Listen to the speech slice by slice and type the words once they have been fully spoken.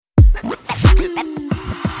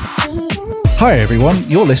Hi everyone,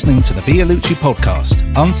 you're listening to the Vialucci podcast,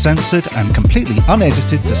 uncensored and completely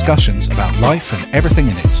unedited discussions about life and everything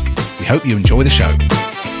in it. We hope you enjoy the show.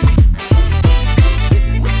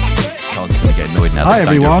 I was going to get annoyed now. Hi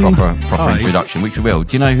everyone. Don't do a proper introduction, which we will.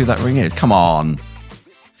 Do you know who that ring is? Come on.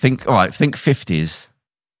 Think 50s.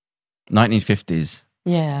 1950s.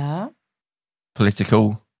 Yeah.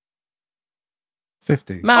 Political.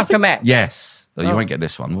 50s. Malcolm X. Yes. Oh, you won't get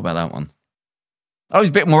this one. What about that one? I was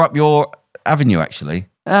a bit more up your avenue, actually.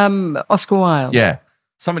 Oscar Wilde. Yeah.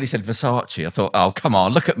 Somebody said Versace. I thought, oh, come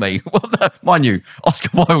on, look at me. Mind you, Oscar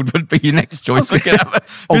Wilde would be your next choice.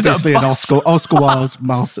 Obviously an Oscar Wilde,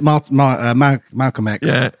 Malcolm X.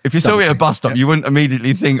 Yeah. If you saw me at a bus stop, you wouldn't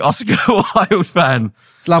immediately think Oscar Wilde fan.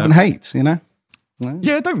 It's love and hate, you know? No?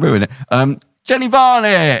 Yeah, don't ruin it. Jeni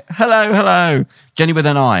Barnett. Hello. Jeni with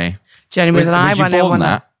an I. Jeni with an I. Was you born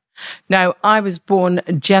that? No, I was born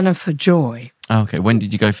Jennifer Joy. Okay. When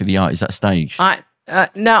did you go for the art? Is that stage?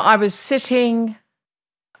 No, I was sitting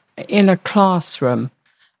in a classroom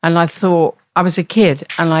and I thought, I was a kid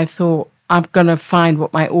and I thought, I'm going to find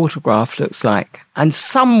what my autograph looks like. And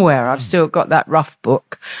somewhere I've still got that rough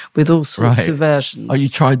book with all sorts of versions. Oh, you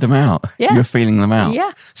tried them out? Yeah. You were feeling them out?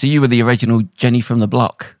 Yeah. So you were the original Jeni from the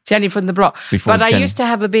block? Jeni from the block. I used to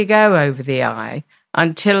have a big O over the I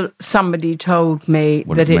until somebody told me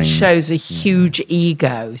that it shows a huge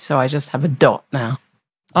ego. So I just have a dot now.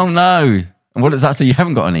 Oh, no. And what does that say? You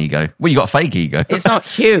haven't got an ego? Well, you got a fake ego. It's not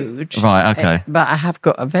huge. Right, okay. But I have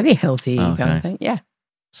got a very healthy ego, I think, yeah.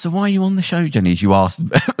 So why are you on the show, Jeni, as you asked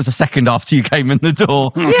as a second after you came in the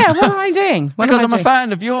door? Yeah, what am I doing? Because I'm a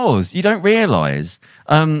fan of yours. You don't realise.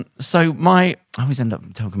 I always end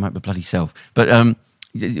up talking about my bloody self. But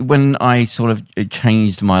when I sort of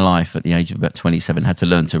changed my life at the age of about 27, had to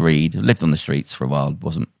learn to read, lived on the streets for a while,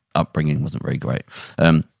 upbringing wasn't very great.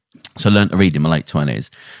 So I learned to read in my late 20s.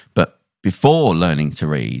 But before learning to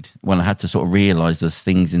read, when I had to sort of realise there's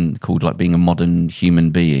things called like being a modern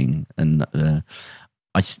human being, and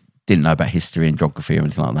I just didn't know about history and geography or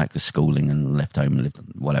anything like that because schooling and left home and lived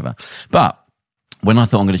whatever. But when I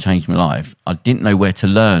thought I'm going to change my life, I didn't know where to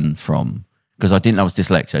learn from because I didn't know I was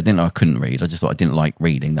dyslexic. I didn't know I couldn't read. I just thought I didn't like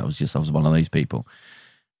reading. I was one of those people.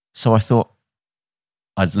 So I thought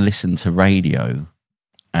I'd listen to radio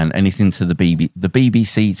and anything to the BBC. The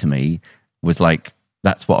BBC to me was like,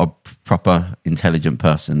 that's what a proper intelligent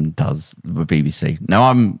person does, the BBC. Now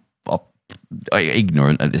I'm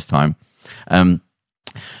ignorant at this time.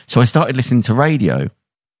 So I started listening to radio.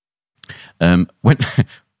 When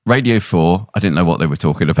Radio 4, I didn't know what they were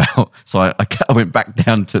talking about. So I went back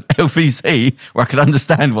down to LBC where I could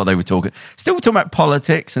understand what they were talking. Still talking about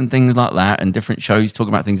politics and things like that and different shows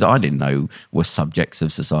talking about things that I didn't know were subjects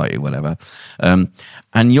of society, whatever. And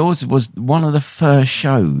yours was one of the first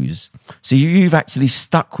shows. So you've actually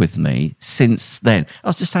stuck with me since then. I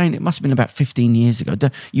was just saying it must have been about 15 years ago.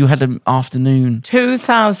 You had an afternoon.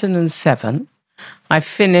 2007. I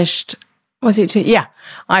finished... Was it? Yeah.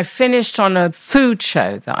 I finished on a food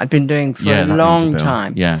show that I'd been doing for a long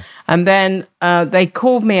time. Yeah. And then they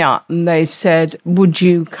called me up and they said, would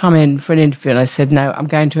you come in for an interview? And I said, no, I'm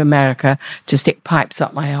going to America to stick pipes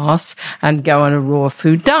up my arse and go on a raw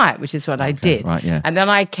food diet, which is what I did. Right, yeah. And then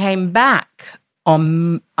I came back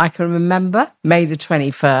on, I can remember, May the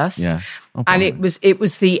 21st. Yeah. Oh, and it was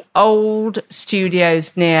the old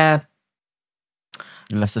studios near...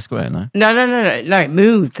 Leicester Square, no? No, it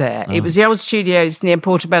moved there. Oh. It was the old studios near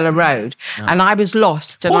Portobello Road, and I was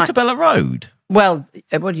lost. Portobello Road? Well,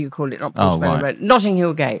 what do you call it? Not Portobello Road. Notting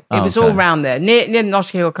Hill Gate. It was all round there, near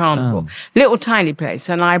Notting Hill Carnival. Little tiny place,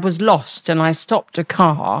 and I was lost, and I stopped a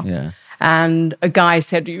car. Yeah. And a guy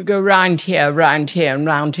said, you go round here, and round here.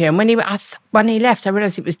 And when he left, I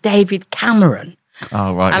realised it was David Cameron.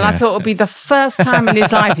 Oh, right. And I thought it would be the first time in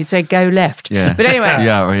his life he said, go left. Yeah. But anyway.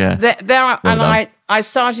 Yeah. I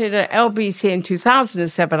started at LBC in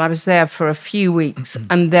 2007. I was there for a few weeks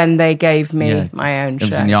and then they gave me my own show.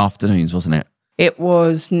 It was in the afternoons, wasn't it? It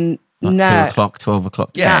was, 2 o'clock, 12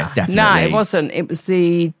 o'clock? Yeah, definitely. No, it wasn't. It was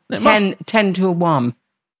the 10 till 1.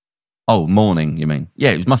 Oh, morning, you mean?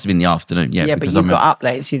 Yeah, it must have been the afternoon. Yeah, but you got up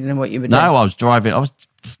late, so you didn't know what you were doing. No, I was driving.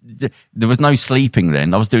 There was no sleeping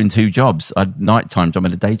then. I was doing 2 jobs. I had nighttime job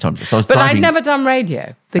and a daytime job. So I was driving. I'd never done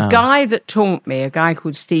radio. The guy that taught me, a guy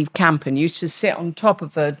called Steve Campen, used to sit on top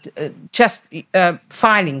of a chest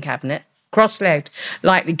filing cabinet, cross-legged,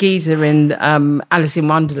 like the geezer in Alice in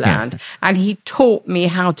Wonderland. Yeah. And he taught me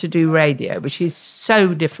how to do radio, which is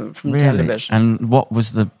so different from television. And what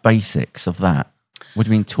was the basics of that? What do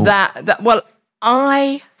you mean taught? Well,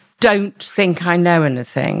 I don't think I know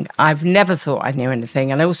anything. I've never thought I knew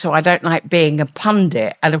anything. And also, I don't like being a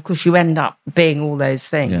pundit. And of course, you end up being all those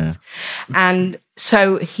things. Yeah. And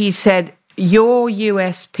so he said, your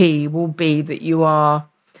USP will be that you are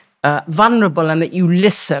vulnerable and that you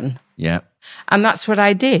listen. Yeah. And that's what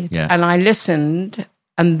I did. Yeah. And I listened.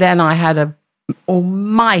 And then I had a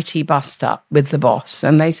almighty bust up with the boss,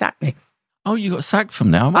 and they sacked me. Oh, you got sacked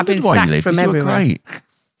from there? I've been sacked from everywhere. Great.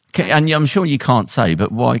 And I'm sure you can't say,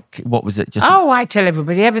 but why? What was it? Just I tell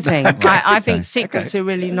everybody everything. I think secrets are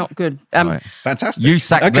really not good. Right. Fantastic. You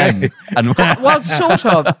sacked them. And well, sort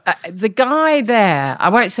of. The guy there, I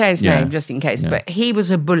won't say his name just in case, but he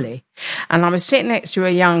was a bully. And I was sitting next to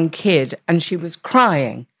a young kid, and she was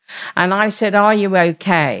crying. And I said, "Are you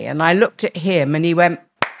okay?" And I looked at him, and he went,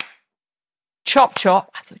 "Chop,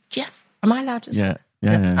 chop." I thought, Jeff, am I allowed to swear?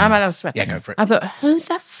 Yeah. Am I allowed to swear? Yeah, go for it. I thought, who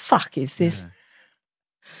the fuck is this?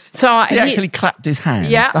 So he actually clapped his hands.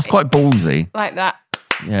 Yeah. That's quite ballsy. Like that.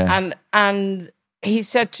 Yeah. And he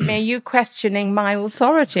said to me, "Are you questioning my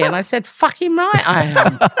authority?" And I said, "Fucking right I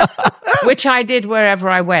am." Which I did wherever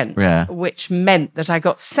I went, which meant that I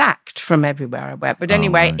got sacked from everywhere I went. But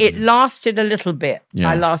anyway, it lasted a little bit. Yeah.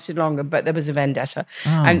 I lasted longer, but there was a vendetta.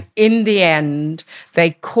 And in the end,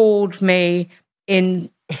 they called me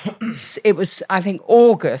in, it was, I think,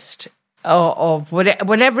 August of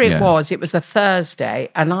whatever it was. It was a Thursday,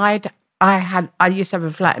 and I used to have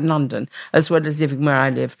a flat in London as well as living where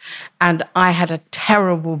I live, and I had a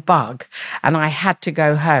terrible bug, and I had to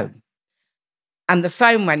go home. And the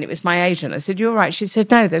phone went, it was my agent. I said, "You're right." She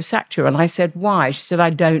said, "No, they've sacked you." And I said, "Why?" She said, "I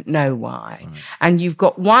don't know why. Right. And you've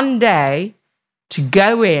got one day to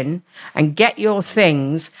go in and get your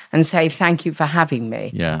things and say, thank you for having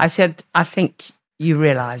me." Yeah. I said, "I think you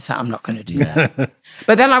realise that I'm not going to do that."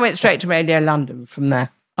 But then I went straight to Radio London from there.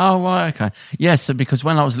 Oh, right, okay. Yeah, so because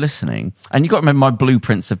when I was listening, and you've got to remember my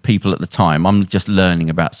blueprints of people at the time, I'm just learning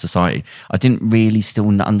about society. I didn't really still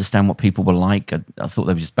understand what people were like. I thought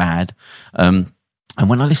they were just bad. And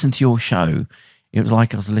when I listened to your show, it was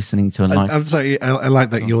like I was listening to a nice... I'm sorry, I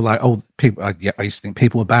like that you're like, oh, people. I used to think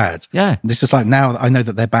people were bad. Yeah. And it's just like, now I know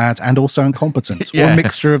that they're bad and also incompetent. Or a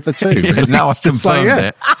mixture of the two. Really. Now I've confirmed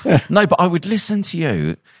like, it. No, but I would listen to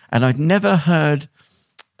you, and I'd never heard...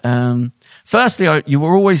 firstly, you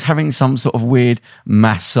were always having some sort of weird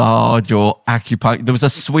massage or acupuncture. There was a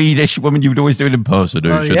Swedish woman you would always do an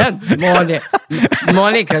impersonation. Oh, yeah,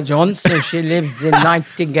 Monica Johnson, she lives in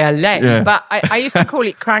Nightingale Lane. Yeah. But I used to call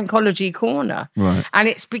it Crankology Corner. Right. And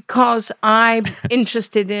it's because I'm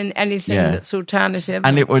interested in anything that's alternative.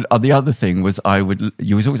 And it would. The other thing was,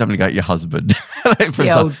 you was always having to go at your husband.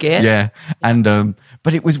 The old git. Yeah. And,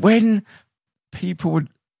 but it was when people would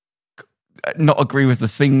not agree with the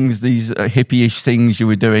things, these hippie-ish things you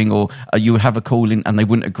were doing, or you would have a call in and they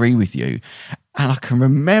wouldn't agree with you. And I can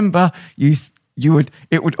remember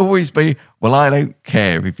it would always be, "Well, I don't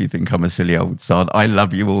care if you think I'm a silly old sod. I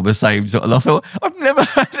love you all the same." So I thought, I've never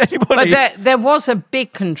heard anybody... But there was a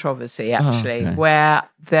big controversy, actually, where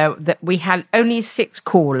we had only 6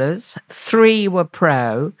 callers. 3 were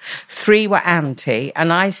pro, 3 were anti.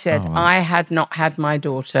 And I said I had not had my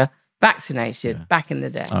daughter vaccinated back in the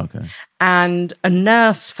day. Okay. And a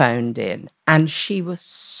nurse phoned in, and she was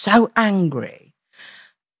so angry.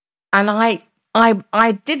 And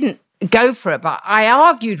I didn't go for it, but I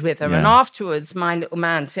argued with her. Yeah. And afterwards, my little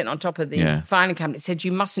man sitting on top of the filing cabinet said,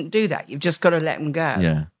 "You mustn't do that. You've just got to let them go."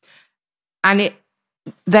 Yeah. And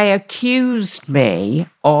they accused me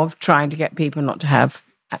of trying to get people not to have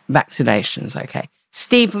vaccinations. Okay.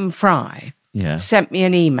 Stephen Fry sent me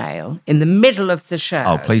an email in the middle of the show.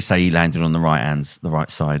 Oh, please say he landed on the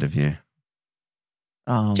right side of you.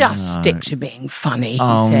 Oh, just no. stick to being funny, he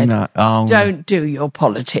Oh, said. no. Oh, Don't do your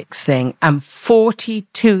politics thing. And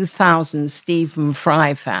 42,000 Stephen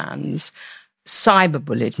Fry fans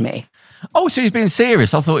cyberbullied me. Oh, so he's being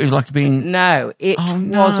serious. I thought he was like being... No, it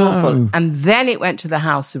was awful. And then it went to the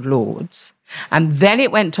House of Lords. And then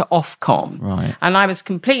it went to Ofcom. Right. And I was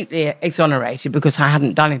completely exonerated because I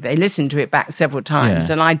hadn't done it. They listened to it back several times.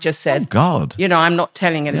 Yeah. And I just said, "Oh, God. You know, I'm not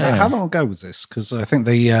telling anyone." How long ago was this? Because I think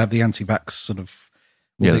the anti-vax sort of...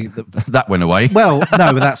 that went away. Well,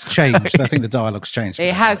 no, but that's changed. I think the dialogue's changed.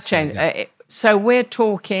 It has changed. So we're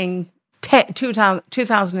talking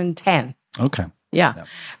 2010. Okay. Yeah.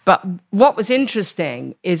 But what was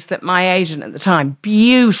interesting is that my agent at the time,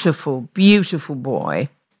 beautiful, beautiful boy,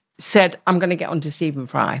 said, "I'm going to get onto Stephen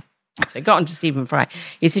Fry." So I got onto Stephen Fry.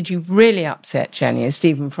 He said, "You've really upset Jeni." And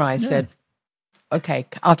Stephen Fry said, "Okay,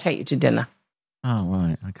 I'll take you to dinner." Oh,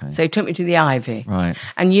 right. Okay. So he took me to the Ivy. Right.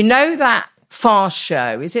 And you know that Fast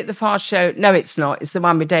Show. Is it the Fast Show? No, it's not. It's the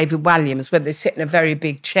one with David Walliams where they sit in a very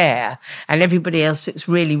big chair and everybody else sits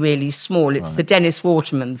really, really small. It's the Dennis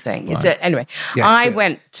Waterman thing. Is it? Anyway, Yes, I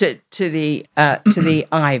went to the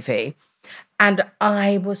Ivy, and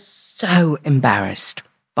I was so embarrassed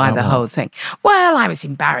by the whole thing. Well, I was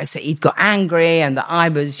embarrassed that he'd got angry and that I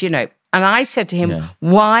was, and I said to him,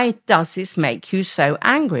 why does this make you so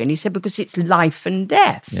angry? And he said, because it's life and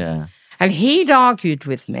death. Yeah. And he'd argued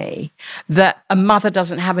with me that a mother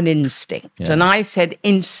doesn't have an instinct. Yeah. And I said,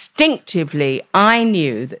 instinctively, I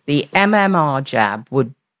knew that the MMR jab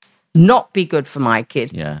would not be good for my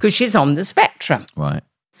kid because she's on the spectrum. Right.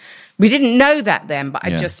 We didn't know that then, but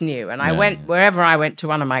I just knew. And I went wherever I went to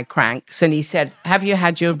one of my cranks, and he said, have you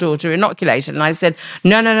had your daughter inoculated? And I said,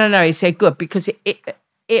 no. He said, good, because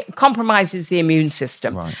it compromises the immune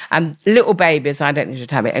system. Right. And little babies, I don't think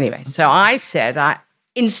should have it anyway. So I said,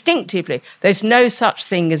 instinctively, there's no such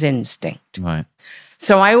thing as instinct. Right.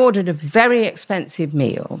 So I ordered a very expensive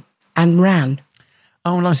meal and ran.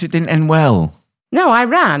 Oh, no, so it didn't end well. No, I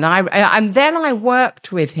ran. And then I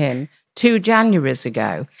worked with him 2 Januaries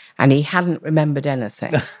ago, and he hadn't remembered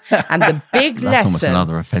anything. And the big lesson... That's almost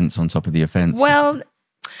another offence on top of the offence. Well,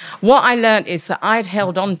 what I learned is that I'd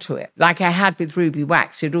held on to it, like I had with Ruby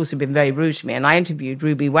Wax, who'd also been very rude to me. And I interviewed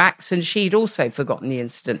Ruby Wax, and she'd also forgotten the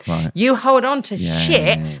incident. Right. You hold on to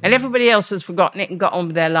shit, and everybody else has forgotten it and got on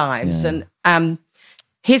with their lives. Yeah. And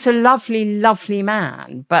he's a lovely, lovely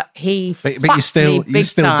man, but he But you still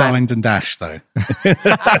dined and dashed, though.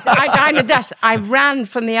 I dined and dashed. I ran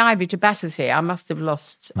from the Ivy to Battersea. I must have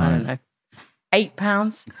lost, I don't know, 8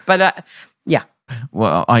 pounds. But, yeah.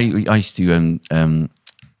 Well, I used to...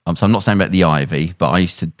 so I'm not saying about the Ivy, but I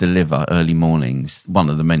used to deliver early mornings, one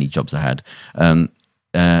of the many jobs I had,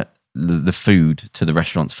 the food to the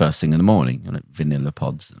restaurants first thing in the morning, vanilla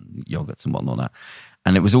pods and yogurts and whatnot.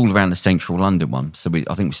 And it was all around the central London one. So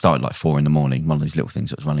I think we started like 4 a.m, one of these little things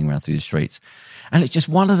that was running around through the streets. And it's just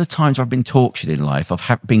one of the times I've been tortured in life.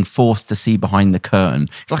 I've been forced to see behind the curtain.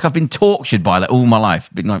 It's like I've been tortured by that all my life,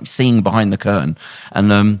 been like seeing behind the curtain.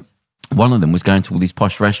 And one of them was going to all these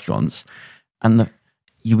posh restaurants, and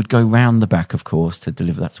you would go round the back, of course, to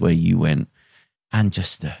deliver. That's where you went. And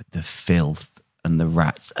just the filth and the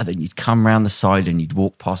rats. And then you'd come round the side and you'd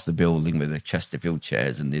walk past the building with the Chesterfield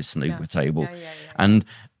chairs and the snooker table. Yeah. And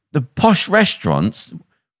the posh restaurants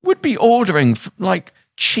would be ordering like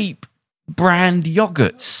cheap brand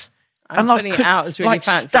yogurts. I'm putting it out as really like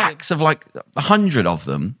fancy. Stacks of like 100 of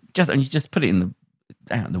them. And you just put it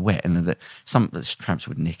out in the wet, and some of the tramps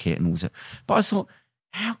would nick it and all that. But I thought,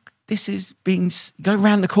 how... This is go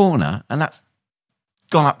round the corner, and that's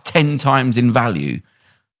gone up 10 times in value.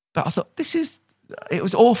 But I thought, it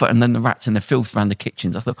was awful. And then the rats and the filth around the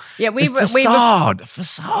kitchens. I thought,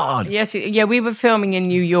 facade. Yes, we were filming in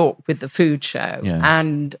New York with the food show,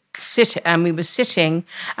 and we were sitting,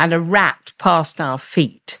 and a rat passed our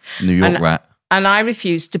feet. New York rat. And I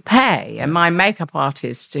refused to pay. And my makeup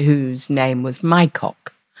artist, whose name was Mycock,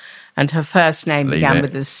 and her first name began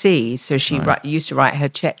with a C, so she used to write her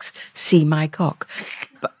checks, "See my cock."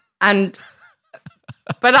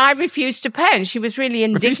 But I refused to pay, and she was really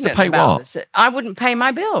indignant about this. I wouldn't pay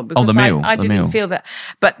my bill because the meal, I didn't feel that.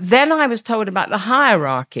 But then I was told about the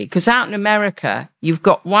hierarchy, because out in America, you've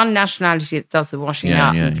got one nationality that does the washing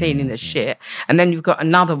up and cleaning the shit, and then you've got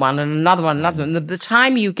another one and another one, another one. And the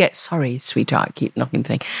time you get, sorry, sweetheart, I keep knocking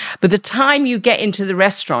thing, but the time you get into the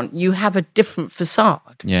restaurant, you have a different facade.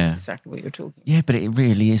 Yeah. That's exactly what you're talking about. Yeah, but it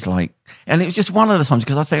really is like, and it was just one of the times,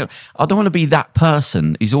 because I think, I don't want to be that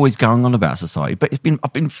person who's always going on about society, but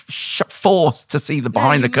I've been forced to see the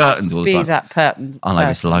behind the curtains all the time. Be that person. I know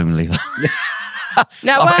it's lonely.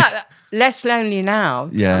 Less lonely now.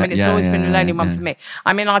 Yeah, I mean, it's always been a lonely one for me.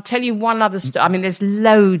 I mean, I'll tell you one other story. I mean, there's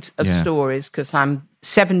loads of stories, because I'm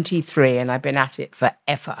 73 and I've been at it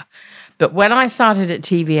forever. But when I started at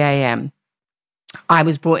TVAM, I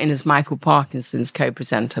was brought in as Michael Parkinson's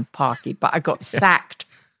co-presenter, Parky, but I got sacked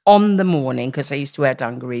on the morning, because I used to wear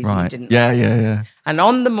dungarees and you didn't. Yeah. And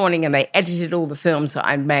on the morning, and they edited all the films that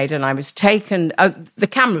I'd made, and I was taken, the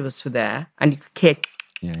cameras were there, and you could kick.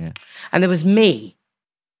 Yeah. And there was me,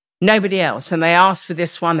 nobody else. And they asked for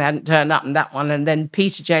this one, they hadn't turned up, and that one. And then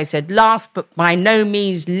Peter J said, last but by no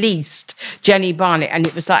means least, Jeni Barnett. And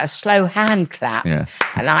it was like a slow hand clap. Yeah.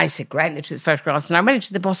 And I said, great, they took the photographs. And I went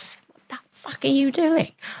into the boss and said, what the fuck are you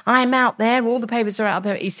doing? I'm out there, all the papers are out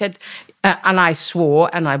there. He said, and I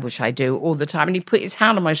swore, and I wish I do all the time. And he put his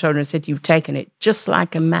hand on my shoulder and said, you've taken it just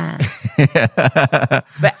like a man.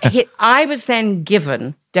 But I was then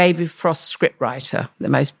given David Frost's scriptwriter, the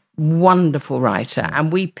most wonderful writer,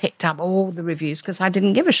 and we picked up all the reviews because I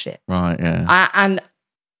didn't give a shit. Right, yeah. And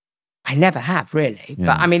I never have, really. Yeah.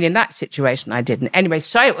 But I mean, in that situation, I didn't. Anyway,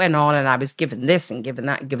 so it went on, and I was given this and given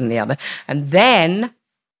that and given the other. And then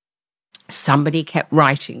somebody kept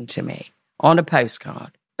writing to me on a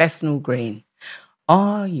postcard, Bethnal Green,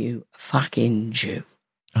 are you a fucking Jew?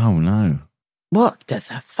 Oh, no. What does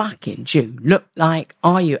a fucking Jew look like?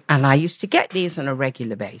 Are you? And I used to get these on a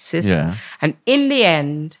regular basis. Yeah. And in the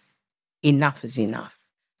end, enough is enough.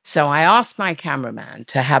 So I asked my cameraman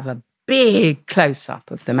to have a big close-up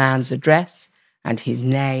of the man's address and his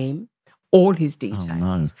name, all his details. Oh,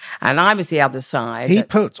 no. And I was the other side. He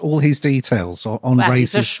puts all his details on Well,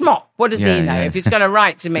 he's a racist. schmuck. What does he know Yeah. if he's going to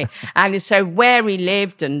write to me? And so where he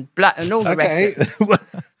lived and all the rest of it.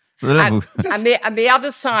 And the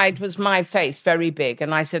other side was my face, very big.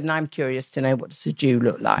 And I said, and I'm curious to know, what does a Jew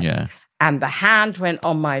look like? Yeah. And the hand went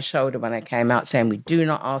on my shoulder when I came out saying, we do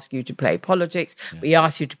not ask you to play politics. Yeah. We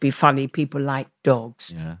ask you to be funny. People like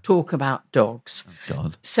dogs. Yeah. Talk about dogs. Oh,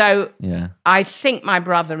 God. So I think my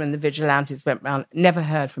brother and the vigilantes went round, never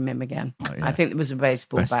heard from him again. Oh, yeah. I think there was a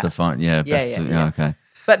baseball bat. Best to find, okay.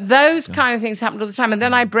 But those kind of things happened all the time. And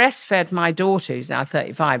then I breastfed my daughter, who's now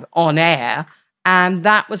 35, on air. And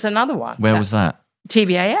that was another one. Where was that?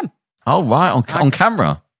 TVAM. Oh, right. On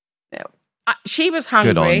camera. She was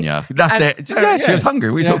hungry. Good on you. That's it. Yeah, she was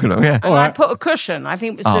hungry. What are you talking about? Yeah. And I put a cushion. I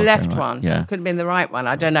think it was the left one. Yeah. Could have been the right one.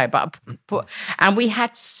 I don't know. But and we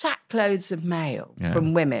had sackloads of mail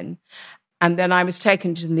from women. And then I was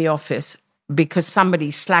taken to the office because somebody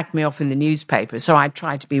slagged me off in the newspaper. So I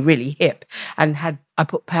tried to be really hip and I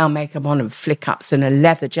put pale makeup on and flick-ups and a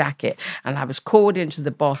leather jacket. And I was called into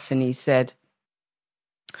the boss and he said,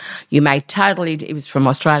 you made totally, it was from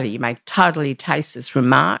Australia, you made totally tasteless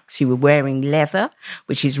remarks. You were wearing leather,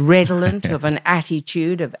 which is redolent of an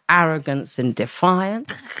attitude of arrogance and defiance.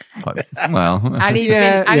 Well,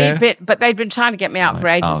 and but they'd been trying to get me out for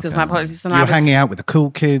ages because my politics. And you were hanging out with the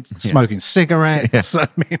cool kids, smoking cigarettes. I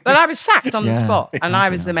mean, but I was sacked on the spot, and I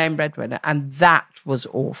was the main breadwinner, and that was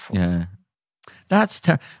awful. Yeah, that's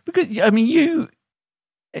terrible. Because I mean, you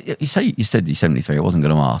said you're 73. I wasn't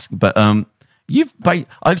going to ask, but I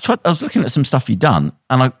was looking at some stuff you've done,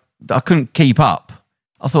 and I couldn't keep up.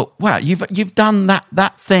 I thought, wow, you've done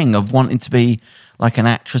that thing of wanting to be like an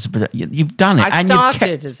actress. You've done it. I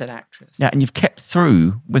started as an actress. Yeah, and you've kept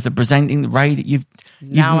through with the presenting the radio.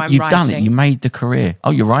 You've done it. You made the career.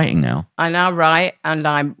 Oh, you're writing now. I now write,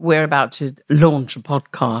 and we're about to launch a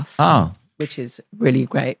podcast. Oh, which is really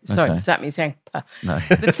great. Sorry, is that me saying? No.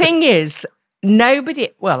 The thing is,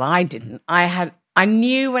 I didn't. I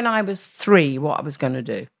knew when I was 3 what I was going to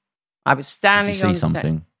do. I was standing on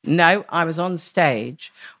stage. No, I was on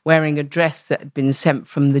stage wearing a dress that had been sent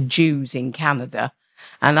from the Jews in Canada.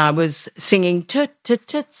 And I was singing,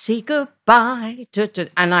 tootsie goodbye,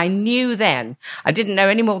 and I knew then, I didn't know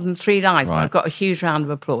any more than 3 lines, but I got a huge round of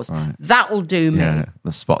applause. Right. That will do me. Yeah,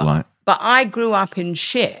 the spotlight. But I grew up in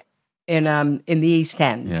shit in the East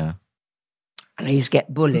End. Yeah. And I used to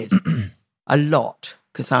get bullied a lot.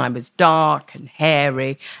 Because I was dark and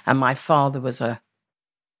hairy, and my father was a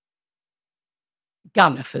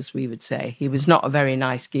gunnoff, as we would say. He was not a very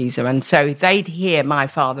nice geezer. And so they'd hear my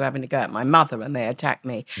father having to go at my mother, and they attacked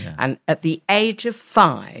me. Yeah. And at the age of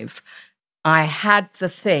 5, I had the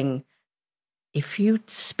thing, if you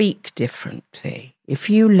speak differently, if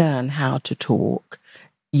you learn how to talk,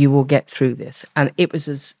 you will get through this. And it was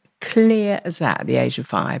as clear as that at the age of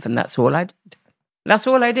 5, and that's all I did. That's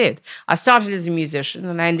all I did. I started as a musician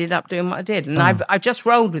and I ended up doing what I did. And I've just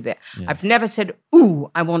rolled with it. Yeah. I've never said,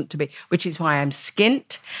 ooh, I want to be, which is why I'm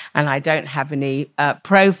skint and I don't have any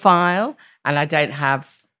profile and I don't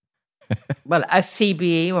have, a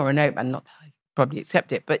CBE or a note. And not that I probably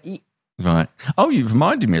accept it, but... Right. Oh, you've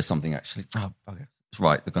reminded me of something, actually. Oh, okay. That's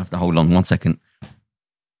right. They're going to have to hold on 1 second.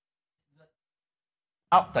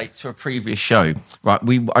 Update to a previous show. Right.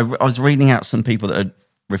 I was reading out some people that had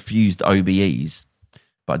refused OBEs.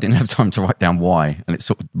 But I didn't have time to write down why, and it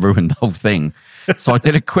sort of ruined the whole thing. So I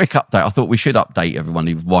did a quick update. I thought we should update everyone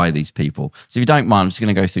with why these people. So if you don't mind, I'm just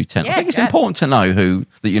going to go through 10. I think it's important to know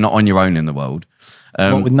that you're not on your own in the world.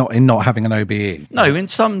 With not having an OBE? No, and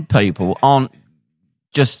some people aren't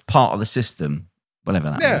just part of the system,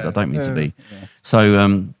 whatever that means. I don't mean to be. Yeah.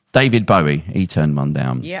 So David Bowie, he turned one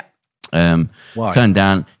down. Yeah. Why? Turned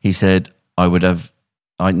down, he said, I mean,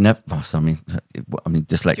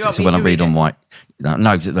 dyslexic, so when I read on white, no,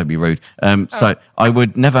 because that'd be rude. So I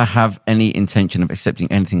would never have any intention of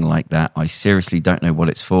accepting anything like that. I seriously don't know what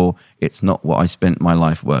it's for. It's not what I spent my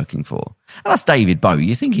life working for. And that's David Bowie.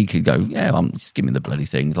 You think he could go, just give me the bloody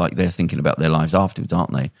thing. Like they're thinking about their lives afterwards,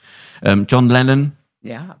 aren't they? John Lennon,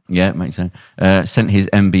 Yeah. Yeah, it makes sense. Sent his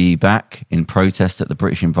MBE back in protest at the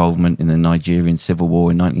British involvement in the Nigerian Civil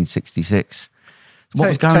War in 1966. What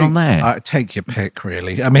was going on there? Take your pick,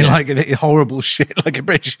 really. I mean, like horrible shit, like a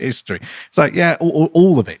British history. It's like,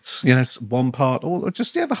 all of it. You know, one part, or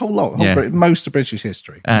just the whole lot. Most of British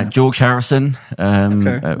history. George Harrison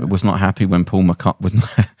was not happy when Paul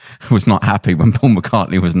McCartney was not happy when Paul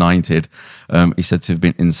McCartney was knighted. He said to have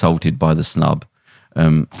been insulted by the snub,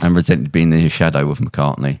 and resented being the shadow of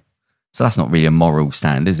McCartney. So that's not really a moral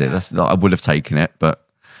stand, is it? I would have taken it, but.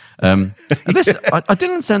 I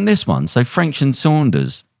didn't understand this one. So French and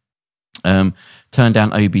Saunders turned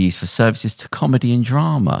down OBEs for services to comedy and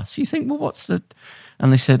drama. So you think, well, what's the...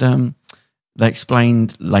 And they said, they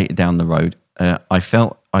explained later down the road, I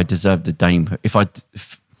felt I deserved a damehood.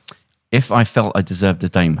 If I felt I deserved a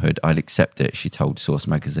damehood, I'd accept it, she told Source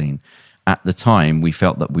magazine. At the time, we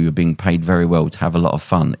felt that we were being paid very well to have a lot of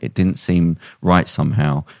fun. It didn't seem right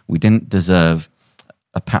somehow. We didn't deserve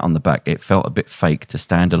a pat on the back. It felt a bit fake to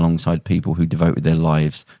stand alongside people who devoted their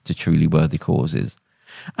lives to truly worthy causes.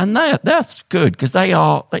 And that's good, because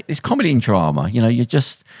it's comedy and drama. You know,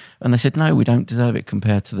 and they said, no, we don't deserve it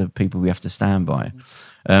compared to the people we have to stand by.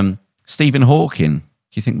 Stephen Hawking, do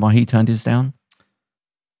you think why he turned his down?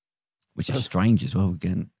 Which is strange as well,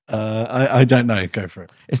 again. I don't know. Go for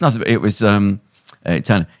it. It's nothing. It was...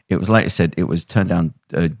 It was later said it was turned down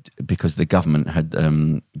because the government had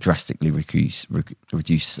drastically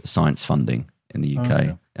reduced science funding in the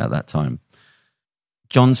UK at that time.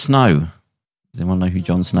 Jon Snow. Does anyone know who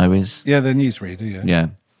Jon Snow is? Yeah, the newsreader. Yeah.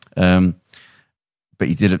 But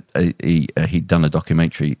he did he'd done a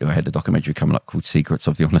documentary, or had a documentary coming up called Secrets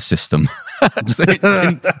of the Honour System. So it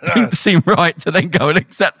didn't seem right to then go and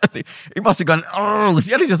accept it. He must have gone, if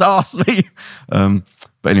you only just asked me.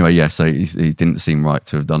 But anyway, so he didn't seem right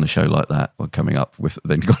to have done a show like that or coming up with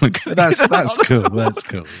then gone and that's cool. That's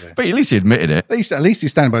cool. Yeah. But at least he admitted it. At least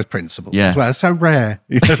he's standing by his principles as well. It's so rare.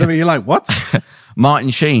 You know what I mean? You're like, what?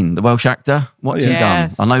 Martin Sheen, the Welsh actor. What's he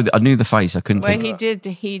done? I knew the face. I couldn't. Well, he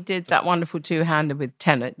did that wonderful two-hander with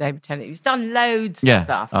David Tennant. He's done loads of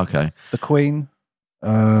stuff. Okay. The Queen.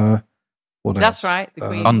 What That's right. The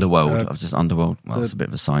Queen. Underworld. I was just Underworld. Well, that's a bit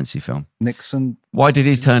of a sciencey film. Nixon. Why did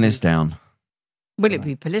he turn his down? Will it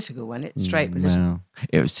be political when it's straight political? Well,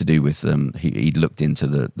 it was to do with he looked into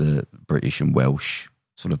the British and Welsh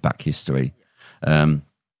sort of back history, and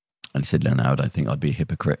he said, "No, I don't think I'd be a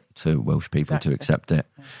hypocrite to Welsh people to accept it."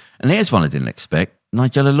 And here's one I didn't expect: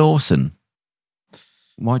 Nigella Lawson.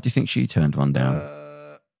 Why do you think she turned one down?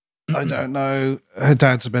 I don't know. Her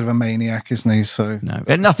dad's a bit of a maniac, isn't he? So no,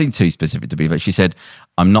 nothing too specific to be. But she said,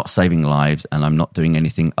 "I'm not saving lives, and I'm not doing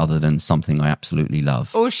anything other than something I absolutely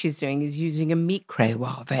love." All she's doing is using a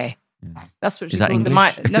microwave. Yeah. That's what she called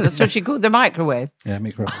that's what she called the microwave. Yeah,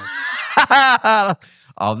 microwave.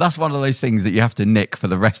 Oh, that's one of those things that you have to nick for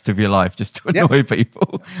the rest of your life just to annoy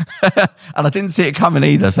people. And I didn't see it coming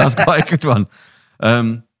either, so that's quite a good one.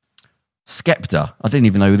 Skepta. I didn't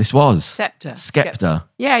even know who this was. Skepta.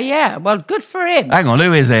 Yeah. Well, good for him. Hang on,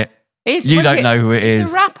 who is it? You don't know who it is.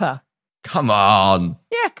 He's a rapper. Come on.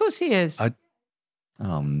 Yeah, of course he is.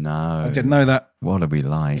 Oh, no. I didn't know that. What are we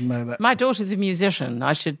like? My daughter's a musician.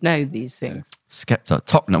 I should know these things. Skepta.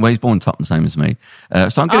 Tottenham. Well, he's born Tottenham, same as me.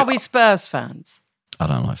 So Are we Spurs fans? I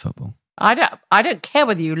don't like football. I don't care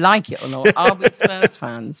whether you like it or not. Are we Spurs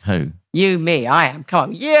fans? Who? You, me, I am.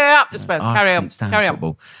 Come on. Yeah, up the Spurs. Carry on.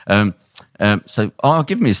 Football. So I'll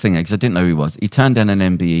give him his thing because I didn't know who he was. He turned down an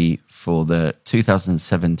MBE for the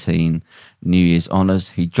 2017 New Year's Honours.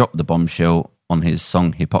 He dropped the bombshell on his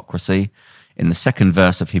song Hypocrisy. In the second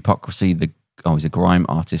verse of Hypocrisy, he's a grime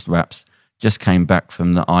artist, raps, just came back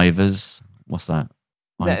from the Ivors. What's that?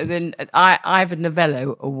 The Ivor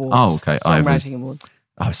Novello Awards. Oh, okay. Songwriting Awards.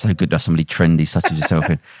 Oh, it's so good to have somebody trendy such as yourself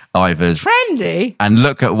in. Ivors. Trendy? And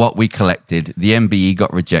look at what we collected. The MBE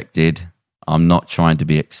got rejected. I'm not trying to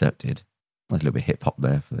be accepted. There's a little bit of hip hop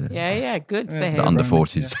there for the good for him. The under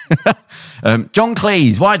 40s. Yeah. John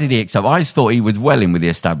Cleese, why did he accept? I thought he was well in with the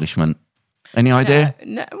establishment. Any idea?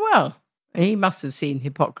 No, well, he must have seen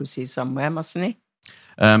Hypocrisy somewhere, mustn't he?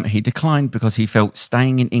 He declined because he felt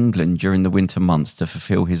staying in England during the winter months to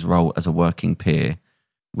fulfil his role as a working peer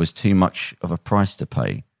was too much of a price to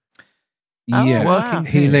pay. Yeah,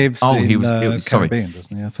 he lives in the Caribbean,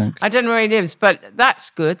 doesn't he, I think? I don't know where he lives, but that's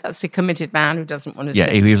good. That's a committed man who doesn't want to Yeah,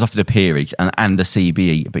 he was offered a peerage and the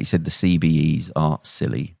CBE, but he said the CBEs are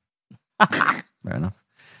silly. Fair enough.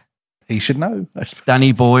 He should know.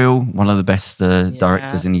 Danny Boyle, one of the best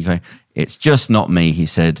directors in the UK. It's just not me, he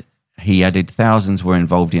said. He added thousands were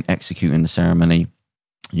involved in executing the ceremony.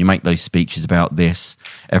 You make those speeches about this,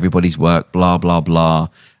 everybody's work, blah, blah, blah,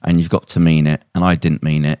 and you've got to mean it. And I didn't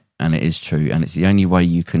mean it, and it is true. And it's the only way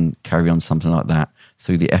you can carry on something like that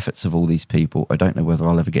through the efforts of all these people. I don't know whether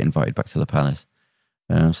I'll ever get invited back to the palace.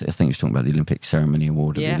 So I think he was talking about the Olympic ceremony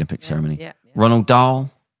award of the Olympic ceremony. Yeah. Ronald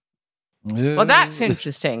Dahl. Well, that's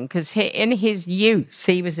interesting because in his youth,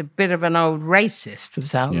 he was a bit of an old racist,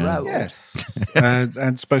 was Al Rowe. Yes.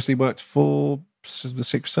 and supposedly worked for the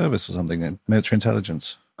Secret Service or something, in military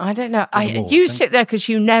intelligence. I don't know. You sit there because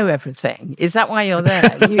you know everything. Is that why you're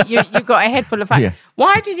there? You've got a head full of facts. Yeah.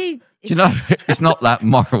 Why did he... Do you know, it's not that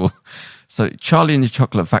moral. So Charlie and the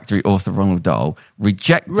Chocolate Factory author Ronald Dahl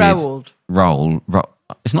rejected... Roald.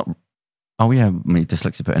 It's not... Oh, yeah, my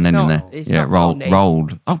dyslexia put an N in there. Yeah,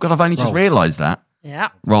 Roald. Oh, God, I've only just realised that. Yeah.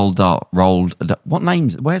 Roald Dahl. What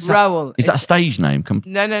names? Where's that? Roald. Is that a stage name?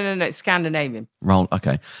 No. It's Scandinavian. Roald,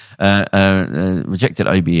 okay. Rejected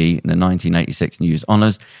OBE in the 1986 New Year's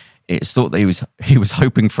Honours. It's thought that he was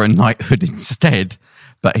hoping for a knighthood instead,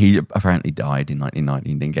 but he apparently died in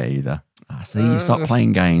 1990 and didn't get either. See, you start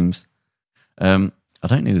playing games. I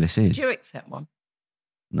don't know who this is. Did you accept one?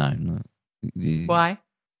 No. Why?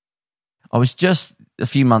 I was just a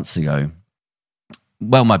few months ago.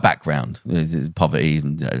 Well, my background, poverty,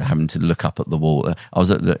 and having to look up at the wall. I was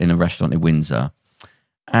in a restaurant in Windsor,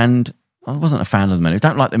 and I wasn't a fan of the menu. I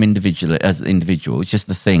don't like them individually as individual. It's just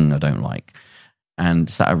the thing I don't like. And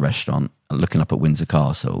sat at a restaurant, looking up at Windsor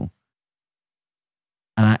Castle,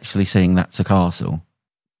 and actually seeing that's a castle.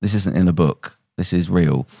 This isn't in a book. This is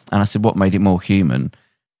real. And I said, what made it more human,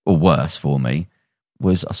 or worse for me,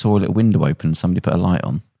 was I saw a little window open and somebody put a light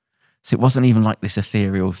on. So it wasn't even like this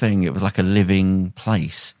ethereal thing. It was like a living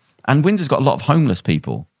place. And Windsor's got a lot of homeless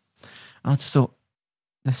people. And I just thought,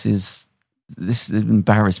 this is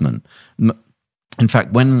embarrassment. In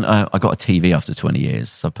fact, when I got a TV after 20 years,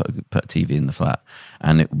 so I put a TV in the flat,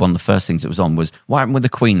 and one of the first things that was on was, what happened with the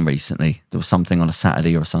Queen recently? There was something on a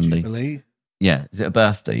Saturday or a Sunday. Jubilee? Yeah. Is it a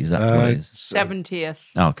birthday? Is that what it is? 70th.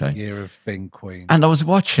 Oh, okay. Year of being Queen. And I was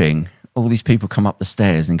watching all these people come up the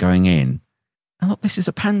stairs and going in. I thought, this is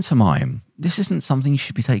a pantomime. This isn't something you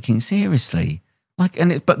should be taking seriously.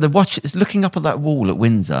 But the watch is looking up at that wall at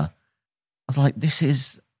Windsor. I was like, this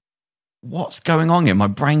is what's going on here. My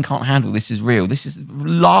brain can't handle this. Is real. This is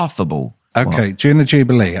laughable. Okay, what? During the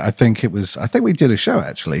Jubilee, I think we did a show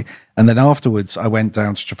actually, and then afterwards I went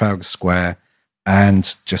down to Trafalgar Square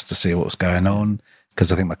and just to see what was going on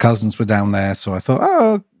because I think my cousins were down there. So I thought,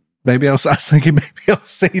 I was thinking maybe I'll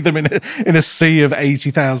see them in a sea of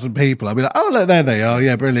 80,000 people. I'll be like, oh, look, there they are.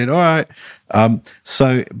 Yeah, brilliant. All right.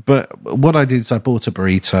 But what I did is I bought a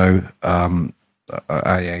burrito.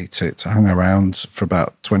 I ate it, hung around for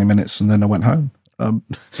about 20 minutes, and then I went home.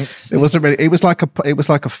 It wasn't really. It was like a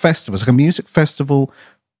festival. It was like a music festival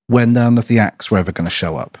when none of the acts were ever going to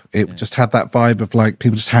show up. It just had that vibe of like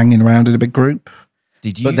people just hanging around in a big group.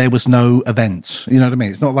 But there was no event. You know what I mean?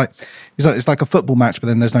 It's not like it's like a football match, but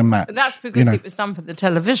then there's no match. But that's because it was done for the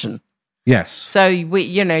television. Yes. So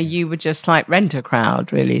you were just like rent a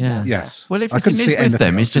crowd, really. Yeah. Yes. Well, if the thing is with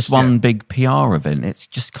them, it's just one big PR event. It's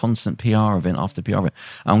just constant PR event after PR event.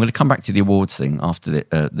 I'm going to come back to the awards thing after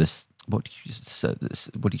this. What do you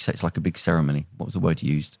say? It's like a big ceremony. What was the word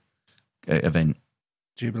you used? Event.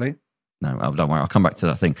 Jubilee. No, don't worry. I'll come back to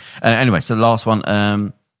that thing. Anyway, so the last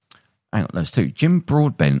one. Hang on, those two. Jim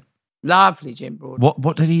Broadbent. Lovely Jim Broadbent.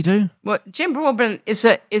 What did he do? Well, Jim Broadbent is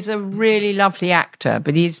a really lovely actor,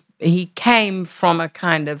 but he came from a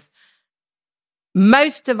kind of,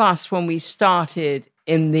 most of us when we started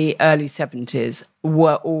in the early 70s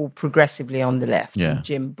were all progressively on the left. Yeah. And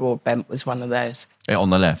Jim Broadbent was one of those. Yeah, on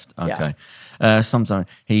the left. Okay. Yeah. Sometimes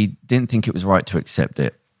he didn't think it was right to accept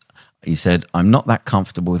it. He said, I'm not that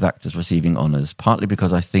comfortable with actors receiving honours, partly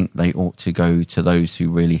because I think they ought to go to those who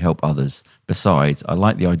really help others. Besides, I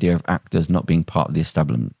like the idea of actors not being part of the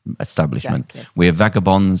establishment. Exactly. We're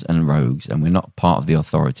vagabonds and rogues, and we're not part of the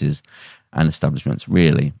authorities and establishments,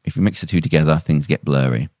 really. If you mix the two together, things get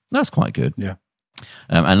blurry. That's quite good. Yeah.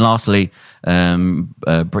 And lastly,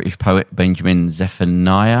 British poet Benjamin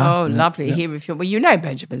Zephaniah. Oh, lovely. Yeah. Well, you know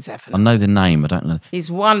Benjamin Zephaniah. I know the name. I don't know.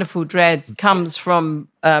 His wonderful dread comes from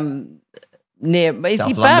near. Is South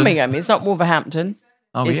he London? Birmingham? It's not Wolverhampton.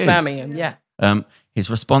 Oh, it's he is. Birmingham. Yeah.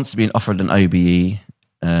 His response to being offered an OBE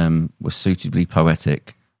was suitably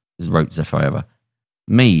poetic. Wrote Zephaniah.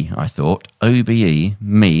 Me, I thought. OBE.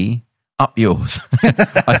 Me. Up yours.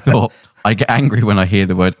 I thought, I get angry when I hear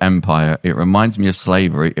the word empire. It reminds me of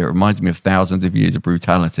slavery. It reminds me of thousands of years of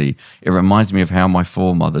brutality. It reminds me of how my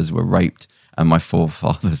foremothers were raped and my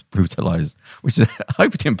forefathers brutalized. Which is, I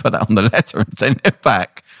hope he didn't put that on the letter and send it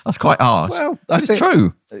back. That's quite harsh. Well, it's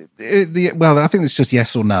true. I think it's just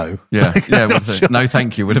yes or no. Yeah, sure. No,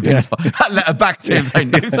 thank you would have been fine. That letter back to him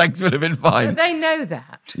saying no, thanks would have been fine. But they know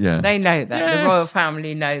that. Yeah, they know that. Yes. The royal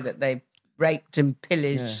family know that they raped and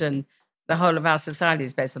pillaged, and the whole of our society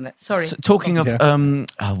is based on that. Sorry. So, talking of,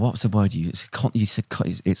 what was the word you used? You said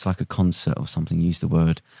it's like a concert or something. You used the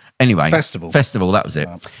word. Anyway, festival. That was it.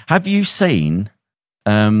 Have you seen?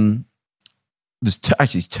 There's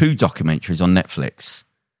two documentaries on Netflix.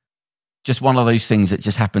 Just one of those things that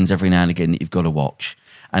just happens every now and again that you've got to watch.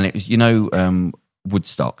 And it was,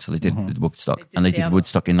 Woodstock. So they did Woodstock, and they did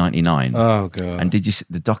Woodstock in '99. Oh god! And did you see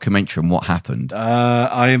the documentary and what happened?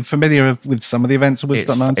 I am familiar with some of the events of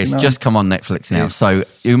Woodstock '99. It's just come on Netflix now. So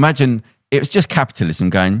you imagine it was just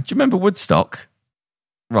capitalism going, do you remember Woodstock?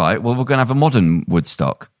 Right. Well, we're going to have a modern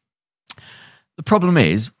Woodstock. The problem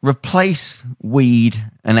is replace weed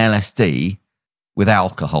and LSD with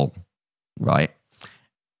alcohol, right?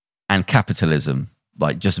 And capitalism,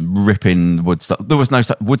 like just ripping Woodstock. There was no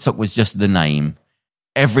Woodstock was just the name.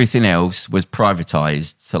 Everything else was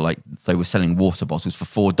privatized. So like they were selling water bottles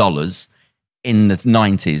for $4 in the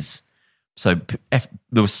 90s. So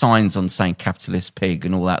there were signs on saying capitalist pig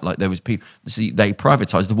and all that. Like there was people, they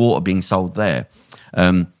privatized the water being sold there.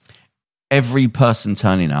 Every person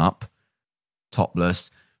turning up,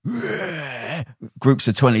 topless, groups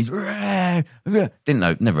of 20s,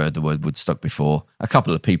 never heard the word Woodstock before. A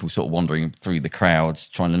couple of people sort of wandering through the crowds,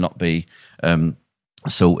 trying to not be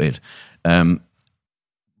assaulted.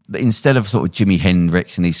 Instead of sort of Jimi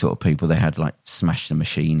Hendrix and these sort of people, they had like Smash the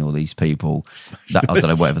Machine or these people. I don't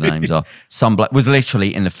know, whatever the names are. Some black was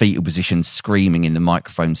literally in the fetal position, screaming in the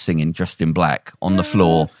microphone, singing, dressed in black on the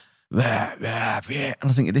floor. And I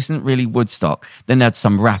think this isn't really Woodstock. Then they had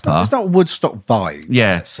some rapper. It's not Woodstock vibes.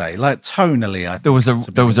 Yeah, let's say like tonally. I think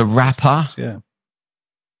there was a rapper. Yeah,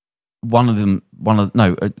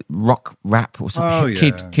 rock rap or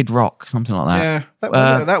something. Kid Rock, something like that.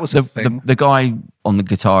 Yeah, that was a thing. The guy on the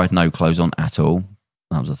guitar had no clothes on at all.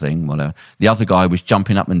 That was a thing. Whatever. The other guy was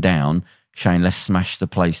jumping up and down, saying, "Let's smash the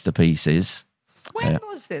place to pieces." When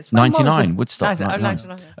was this? 99 Woodstock.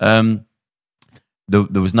 99.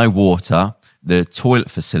 There was no water. The toilet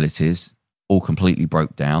facilities all completely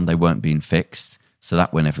broke down. They weren't being fixed, so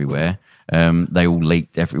that went everywhere. They all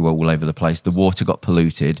leaked everywhere, all over the place. The water got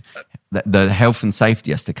polluted. The health and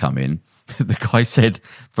safety has to come in. The guy said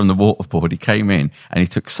from the water board, he came in and he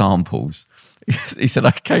took samples. He said,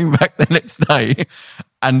 I came back the next day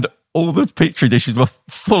and all the petri dishes were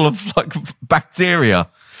full of like bacteria.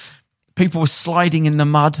 People were sliding in the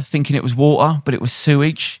mud thinking it was water, but it was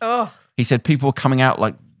sewage. Oh. He said people were coming out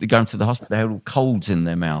like they're going to the hospital. They had all colds in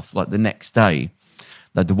their mouth like the next day.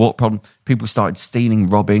 They had the water problem. People started stealing,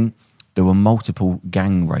 robbing. There were multiple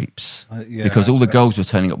gang rapes because all the girls were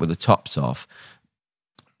turning up with the tops off.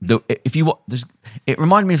 It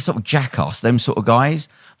reminded me of sort of Jackass, them sort of guys.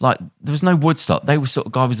 Like there was no Woodstock. They were sort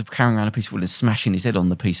of guy was carrying around a piece of wood and smashing his head on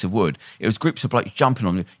the piece of wood. It was groups of blokes jumping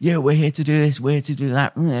on him. Yeah, we're here to do this. We're here to do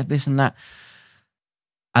that. This and that.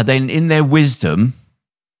 And then in their wisdom,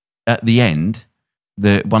 at the end,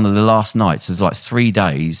 one of the last nights, there's like 3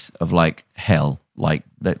 days of like hell. Like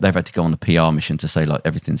they've had to go on a PR mission to say like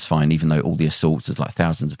everything's fine, even though all the assaults, there's like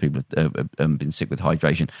thousands of people have been sick with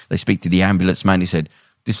hydration. They speak to the ambulance man. He said,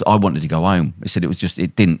 I wanted to go home. He said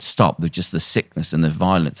it didn't stop. There's just the sickness and the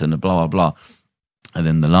violence and the blah, blah, blah. And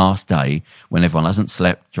then the last day, when everyone hasn't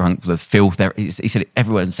slept, drunk, the filth there, he said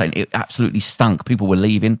everyone was saying it absolutely stunk. People were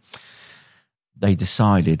leaving. They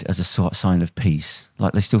decided as a sort of sign of peace,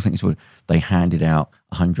 like they still think it's wood, they handed out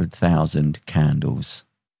 100,000 candles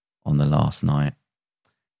on the last night.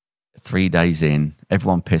 3 days in,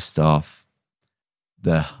 everyone pissed off.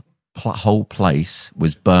 The whole place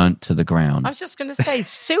was burnt to the ground. I was just going to say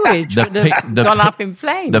sewage would have gone up in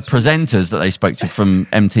flames. The presenters that they spoke to from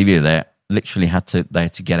MTV there literally had to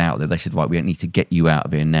get out there. They said, right, we need to get you out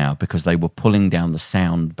of here now, because they were pulling down the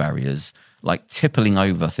sound barriers, like tippling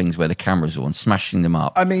over things where the cameras were and smashing them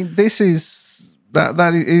up. I mean, this is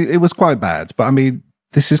it was quite bad, but I mean,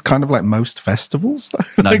 this is kind of like most festivals.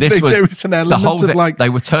 No, like there was an element of like they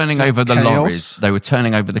were turning over the chaos. lorries, they were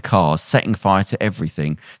turning over the cars, setting fire to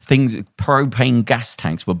everything. Propane gas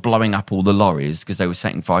tanks were blowing up all the lorries because they were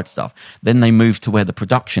setting fire to stuff. Then they moved to where the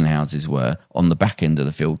production houses were on the back end of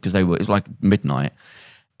the field because it was like midnight.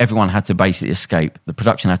 Everyone had to basically escape. The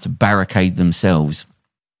production had to barricade themselves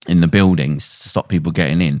in the buildings to stop people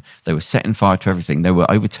getting in. They were setting fire to everything. They were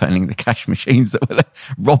overturning the cash machines that were there,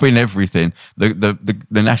 robbing everything. The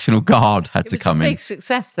National Guard had to come in. It was a big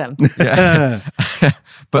success then. Yeah.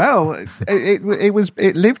 Well,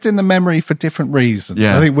 it lived in the memory for different reasons.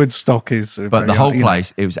 Yeah. I think Woodstock is. But the whole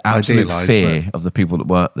place, it was absolute idealised, fear of the people that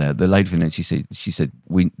worked there. The lady from it, she said,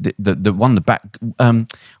 the one in the back,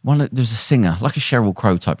 there's a singer, like a Sheryl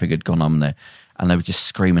Crow type figure had gone on there, and they were just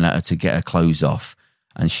screaming at her to get her clothes off.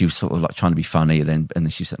 And she was sort of like trying to be funny, and then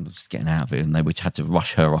she said, I'm just getting out of it. And they had to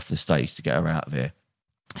rush her off the stage to get her out of here.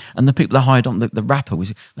 And the people that hired on, the rapper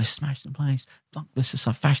was, they smashed the place. Fuck, this is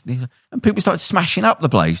so fashion. And people started smashing up the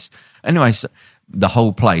place. Anyway, so the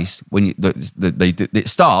whole place, when it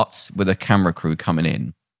starts with a camera crew coming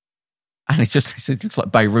in. And it looks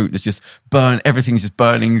like Beirut. There's just everything's just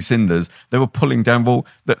burning cinders. They were pulling down wall.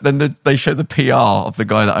 Then they show the PR of the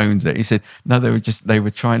guy that owns it. He said, no, they were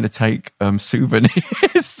trying to take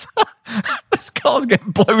souvenirs. This car's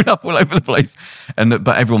getting blown up all over the place.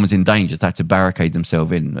 But everyone was in danger. They had to barricade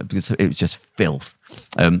themselves in because it was just filth.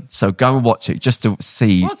 So go and watch it just to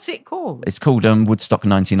see. What's it called? It's called Woodstock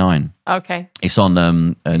 99. Okay. It's on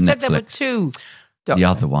Netflix. You said there were two. The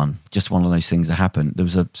other one, just one of those things that happened. There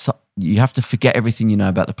was you have to forget everything you know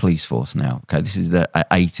about the police force now. Okay, this is the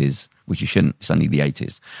 80s, which you shouldn't. It's only the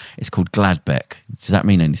 80s. It's called Gladbeck. Does that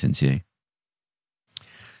mean anything to you?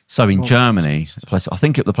 So in Germany, the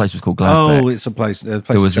place was called Gladbeck. Oh, it's a place. There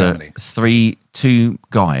was in Germany. Two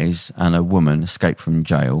guys and a woman escaped from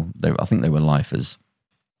jail. I think they were lifers.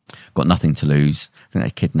 Got nothing to lose. I think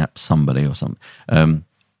they kidnapped somebody or something.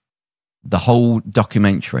 The whole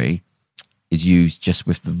documentary is used just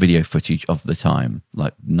with the video footage of the time,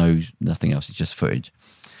 like nothing else. It's just footage.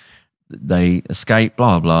 They escape,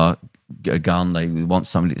 blah, blah, get a gun. They want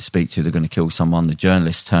somebody to speak to. They're going to kill someone. The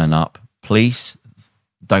journalists turn up. Police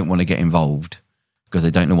don't want to get involved because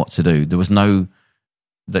they don't know what to do. There was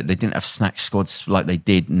they didn't have snatch squads like they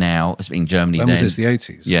did now in Germany. When was this, the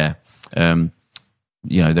 80s? Yeah.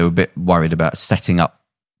 They were a bit worried about setting up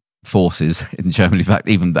forces in Germany,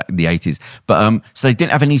 even back in the 80s. But so they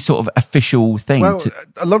didn't have any sort of official thing. Well,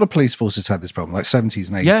 a lot of police forces had this problem, like 70s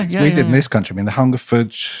and 80s. We did in this country. I mean, the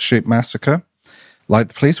Hungerford shoot massacre. Like,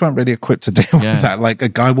 the police weren't really equipped to deal with that. Like,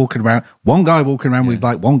 one guy walking around with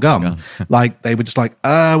like one gun. Like, they were just like,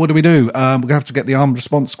 what do? We're going to have to get the armed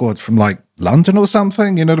response squad from like London or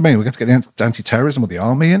something. You know what I mean? We're going to get the anti-terrorism or the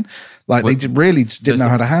army in. Like, they really just didn't know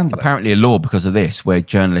how to handle it. Apparently a law because of this where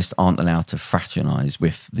journalists aren't allowed to fraternise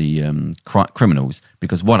with the criminals,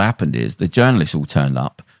 because what happened is the journalists all turned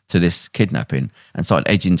up to this kidnapping and started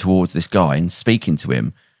edging towards this guy and speaking to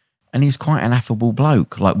him. And he was quite an affable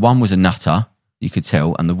bloke. Like, one was a nutter, you could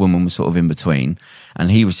tell, and the woman was sort of in between.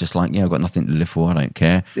 And he was just like, I've got nothing to live for, I don't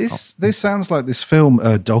care. This sounds like this film,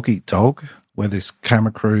 Dog Eat Dog, where this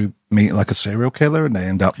camera crew meet like a serial killer and they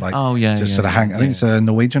end up like sort of hang. I think it's a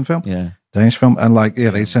Norwegian film, Danish film, and like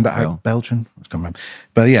they send it out Belgian. I can't remember,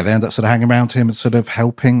 but they end up sort of hanging around him and sort of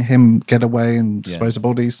helping him get away and dispose of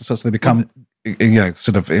bodies and stuff. So they become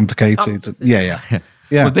sort of implicated. Yeah.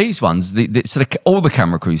 Well, these ones, all the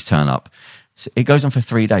camera crews turn up. So it goes on for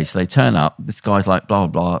 3 days. So they turn up. This guy's like, blah,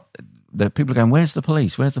 blah, blah. The people are going, where's the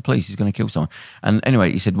police? Where's the police? He's going to kill someone. And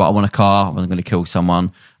anyway, he said, well, I want a car. I'm going to kill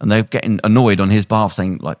someone. And they're getting annoyed on his behalf,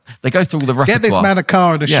 saying, like, they go through all the repertoire. Get this man a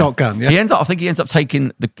car and a shotgun. Yeah. I think he ends up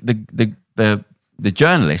taking the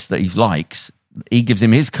journalist that he likes. He gives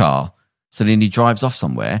him his car. So then he drives off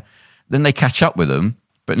somewhere. Then they catch up with him.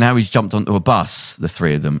 But now he's jumped onto a bus, the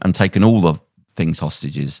three of them, and taken all the things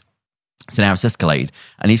hostages. So now it's escalated,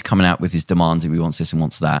 and he's coming out with his demands. He wants this and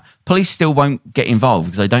wants that. Police still won't get involved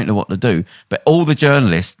because they don't know what to do. But all the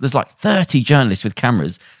journalists, there's like 30 journalists with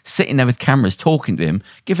cameras, sitting there with cameras, talking to him,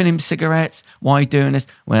 giving him cigarettes. Why are you doing this?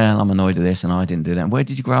 Well, I'm annoyed at this, and I didn't do that. And where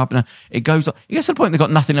did you grow up? And it goes on. It gets to the point they've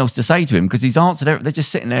got nothing else to say to him because he's answered everything. They're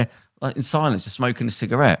just sitting there like in silence, just smoking a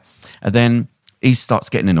cigarette. And then he starts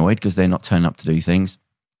getting annoyed because they're not turning up to do things.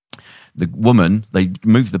 The woman, they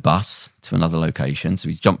move the bus to another location. So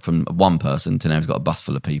he's jumped from one person to now he's got a bus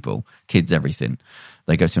full of people, kids, everything.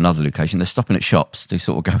 They go to another location. They're stopping at shops to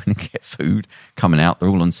sort of go in and get food, coming out. They're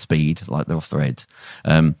all on speed, like they're off their heads.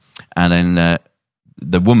 And then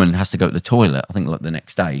the woman has to go to the toilet. I think like the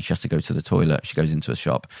next day, she has to go to the toilet. She goes into a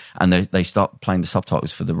shop and they start playing the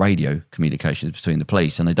subtitles for the radio communications between the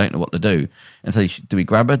police, and they don't know what to do. And so, do we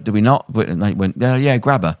grab her? Do we not? And they went, yeah,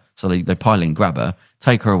 grab her. So they pile in, grab her,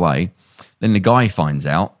 take her away. Then the guy finds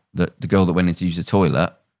out that the girl that went in to use the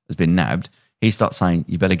toilet has been nabbed. He starts saying,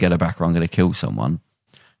 you better get her back or I'm going to kill someone.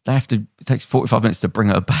 It takes 45 minutes to bring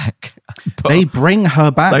her back. They bring her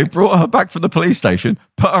back. They brought her back from the police station,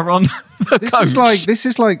 put her on the coach. This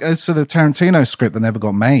is like a sort of Tarantino script that never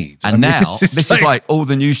got made. And now, this is like all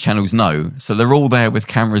the news channels know. So they're all there with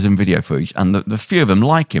cameras and video footage, and the few of them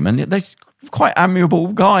like him, and they're quite amiable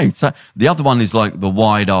guy. So the other one is like the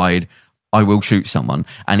wide-eyed, I will shoot someone,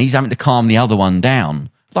 and he's having to calm the other one down.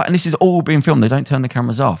 And this is all being filmed. They don't turn the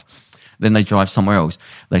cameras off. Then they drive somewhere else.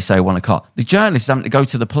 They say, I want a car. The journalist is having to go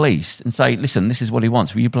to the police and say, listen, this is what he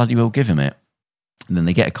wants. Will you bloody well give him it? And then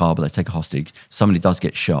they get a car, but they take a hostage. Somebody does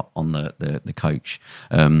get shot on the coach.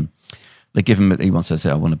 They give him, he wants to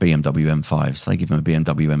say, I want a BMW M5. So they give him a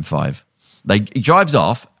BMW M5. He drives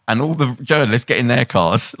off, and all the journalists get in their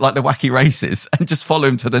cars, like the wacky races, and just follow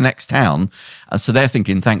him to the next town. And so they're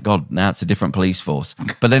thinking, thank God, now it's a different police force.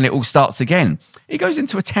 But then it all starts again. He goes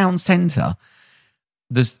into a town centre.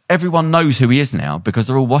 Everyone knows who he is now because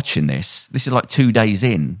they're all watching this. This is like 2 days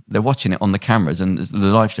in. They're watching it on the cameras and the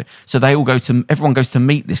live stream. So everyone goes to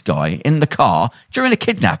meet this guy in the car during a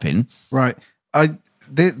kidnapping. Right.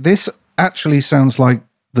 This actually sounds like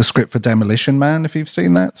the script for Demolition Man, if you've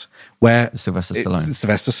seen that. Where Sylvester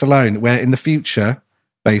Stallone, where in the future,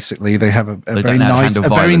 basically, they have a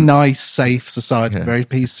very nice, safe society, very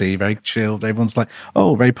PC, very chilled. Everyone's like,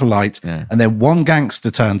 very polite. Yeah. And then one gangster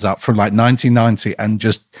turns up from like 1990 and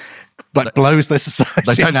just blows their society.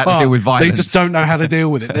 They don't know how to deal with violence. They just don't know how to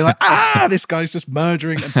deal with it. They're like, this guy's just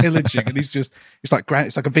murdering and pillaging, and it's like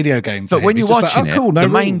a video game. But when you're watching the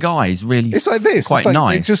main guy is really it's like this. Quite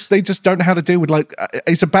nice. They just don't know how to deal with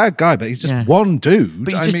he's a bad guy, but he's just one dude.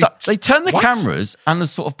 But they turn the cameras, and the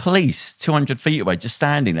sort of police 200 feet away just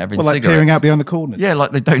standing there having cigarettes. Peering out beyond the corner. Yeah,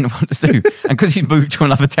 like they don't know what to do. And because he's moved to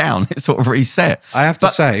another town, it's sort of reset. I have to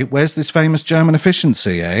say, where's this famous German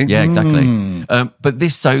efficiency, eh? Yeah, exactly. But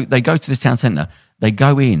so they go to this town centre. They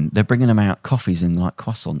go in, they're bringing them out coffees and like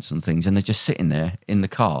croissants and things, and they're just sitting there in the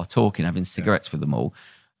car talking, having cigarettes with them all.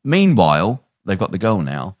 Meanwhile, they've got the girl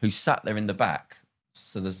now who's sat there in the back.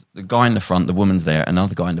 So there's the guy in the front, the woman's there,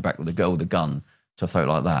 another guy in the back with the girl with a gun to a throat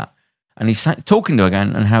like that. And he's talking to her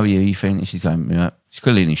again, and how are you? You feeling? She's going, she's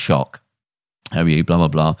clearly in shock. How are you? Blah, blah,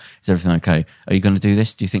 blah. Is everything okay? Are you going to do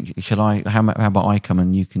this? Do you think, how about I come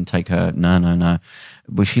and you can take her? No.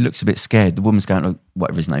 Well, she looks a bit scared. The woman's going,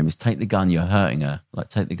 whatever his name is, take the gun, you're hurting her. Like,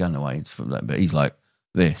 take the gun away. But he's like,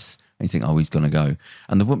 this. And you think, he's going to go.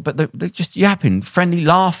 And the woman, but they're just yapping, friendly,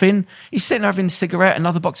 laughing. He's sitting there having a cigarette,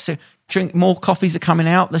 another box of drink, more coffees are coming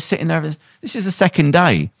out. They're sitting there. This is the second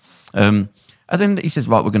day. And then he says,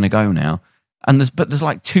 right, we're going to go now. And there's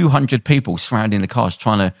like 200 people surrounding the cars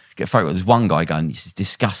trying to get photos. There's one guy going, this is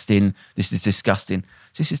disgusting. So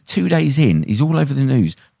this is 2 days in. He's all over the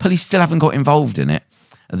news. Police still haven't got involved in it.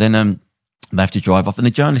 And then they have to drive off. And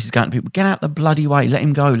the journalist is going to people, get out the bloody way. Let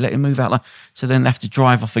him go. Let him move out. So then they have to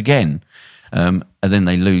drive off again. And then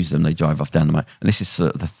they lose them. They drive off down the moat. And this is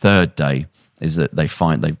the third day is that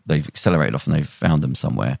they've accelerated off and they've found them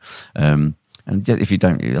somewhere. And if you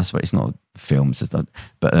don't, that's why it's not a film.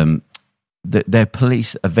 Their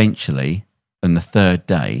police eventually, on the third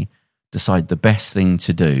day, decide the best thing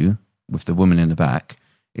to do with the woman in the back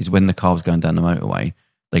is when the car was going down the motorway,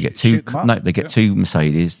 they get two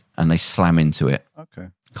Mercedes and they slam into it. Okay.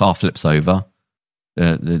 Car flips over.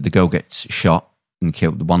 The girl gets shot and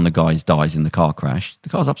killed. One of the guys dies in the car crash. The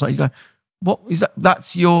car's upside. You go, what is that?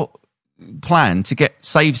 That's your plan to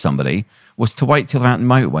save somebody, was to wait till they're out in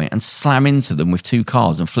the motorway and slam into them with two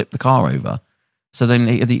cars and flip the car over. So then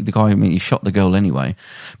the guy, he shot the girl anyway.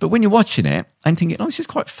 But when you're watching it and thinking, this is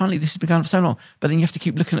quite funny, this has been going on for so long. But then you have to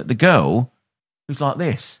keep looking at the girl who's like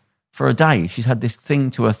this for a day. She's had this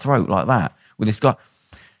thing to her throat like that with this guy.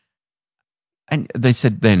 And they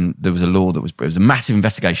said then there was a law it was a massive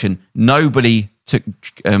investigation. Nobody took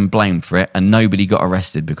blame for it and nobody got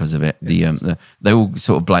arrested because of it. They all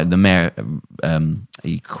sort of blamed the mayor.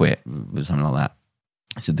 He quit or something like that.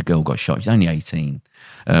 I said the girl got shot. She's only 18.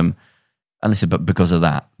 And they said, but because of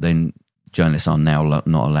that, then journalists are now not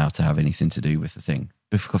allowed to have anything to do with the thing.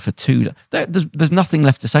 Because for there's nothing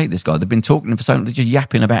left to say to this guy. They've been talking for so long, they're just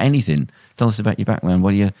yapping about anything. Tell us about your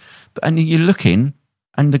background. And you're looking,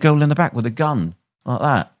 and the girl in the back with a gun like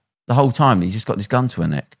that the whole time. He's just got this gun to her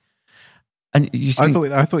neck. And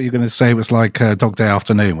I thought you were going to say it was like Dog Day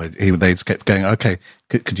Afternoon, where they'd get going, okay,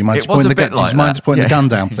 could you mind just pointing the gun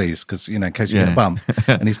down, please? Because, in case you get a bump.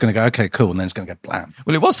 And he's going to go, okay, cool. And then it's going to go blam.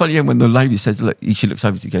 Well, it was funny when the lady says, look, she looks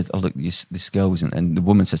over, she goes, oh, look, this girl wasn't. And the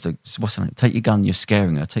woman says, what's her name? Take your gun, you're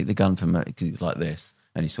scaring her. Take the gun from her, because he's like this.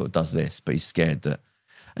 And he sort of does this, but he's scared that.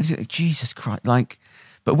 And he's like, Jesus Christ.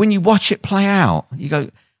 But when you watch it play out, you go,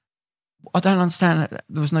 I don't understand that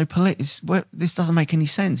there was no police. This doesn't make any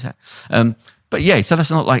sense. But yeah, so that's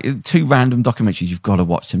not like 2 random documentaries. You've got to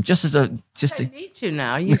watch them I need to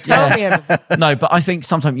now. You told me everything. No, but I think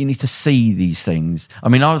sometimes you need to see these things. I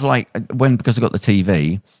mean, I was like, because I got the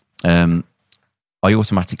TV, I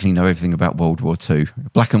automatically know everything about World War II,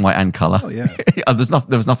 black and white and colour. Oh, yeah. There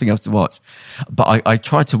was nothing else to watch. But I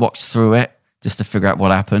tried to watch through it just to figure out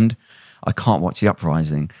what happened. I can't watch The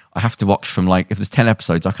Uprising. I have to watch from if there's 10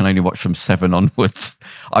 episodes, I can only watch from 7 onwards.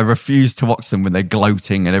 I refuse to watch them when they're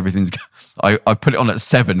gloating and everything's... I put it on at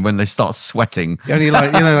 7 when they start sweating. You only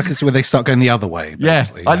like I can see where they start going the other way. Yeah,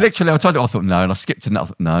 I tried it. I thought no, and I skipped to no,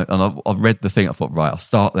 and I read the thing. I thought right, I'll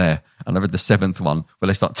start there, and I read the 7th one where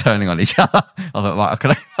they start turning on each other. I thought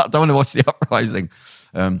right, I don't want to watch The Uprising.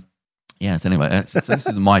 Yeah, so anyway, so this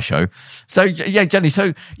is my show. So yeah, Jenny,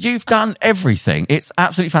 so you've done everything. It's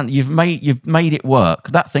absolutely fantastic. You've made it work.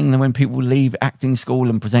 That thing that when people leave acting school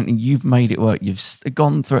and presenting, you've made it work. You've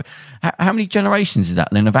gone through it. How many generations is that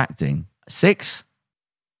then of acting? 6?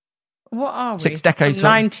 What are we? 6 decades.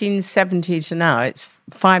 From 1970 to now. It's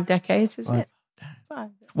 5 decades, is it? 5.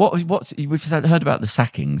 We've heard about the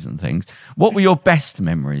sackings and things. What were your best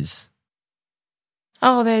memories?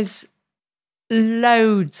 Oh, there's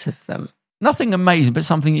loads of them. Nothing amazing, but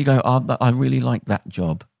something you go, oh, I really like that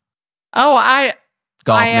job. Oh,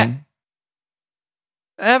 Gardening.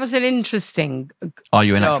 That was an interesting Are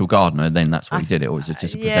you an job. Actual gardener then? That's why you did it, or is it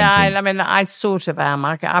just a presenting? Yeah, I mean, I sort of am.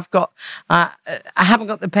 I haven't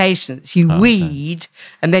got the patience. You weed,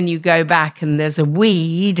 and then you go back and there's a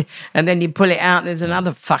weed, and then you pull it out and there's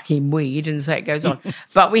another fucking weed, and so it goes on.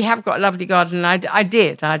 But we have got a lovely garden.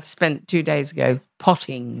 I'd spent 2 days ago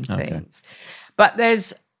potting things. But there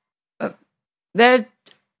are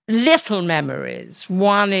little memories.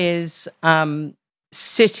 One is...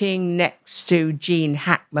 sitting next to Gene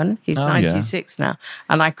Hackman. He's 96 now,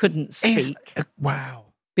 and I couldn't speak. Wow.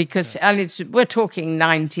 Because we're talking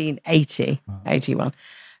 1980, 81.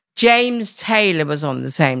 James Taylor was on the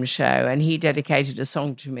same show, and he dedicated a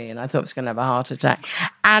song to me, and I thought I was going to have a heart attack.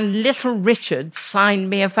 And Little Richard signed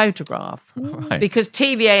me a photograph. Right. Because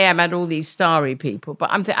TVAM had all these starry people.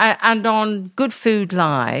 But and on Good Food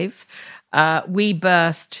Live... we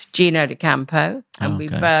birthed Gino D'Acampo and we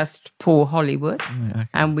birthed Paul Hollywood.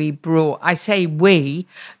 And we I say we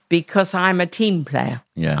because I'm a team player.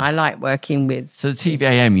 Yeah. I like working with... So the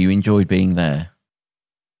TVAM, you enjoyed being there?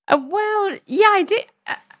 Well, yeah, I did.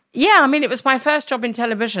 I mean, it was my first job in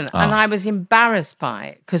television and I was embarrassed by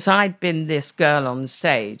it because I'd been this girl on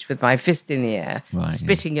stage with my fist in the air,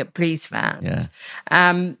 spitting at police vans.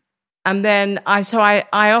 Yeah. And then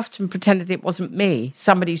I often pretended it wasn't me.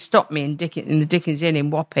 Somebody stopped me in the Dickens Inn in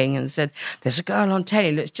Wapping and said, "There's a girl on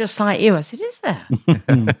telly looks just like you." I said, "Is there?"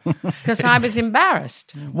 Because I was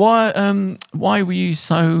embarrassed. Why were you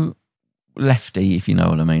so lefty, if you know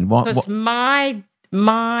what I mean? Because my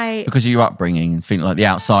because of your upbringing and feeling like the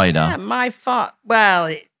outsider.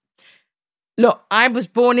 Yeah, look, I was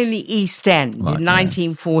born in the East End in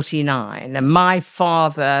 1949, and my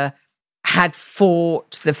father had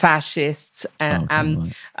fought the fascists,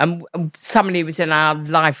 and somebody who was in our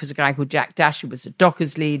life was a guy called Jack Dash, who was a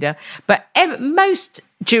Dockers leader. But most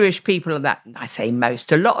Jewish people, I say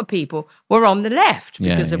most, a lot of people were on the left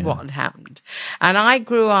because of what had happened. And I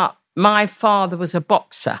grew up, my father was a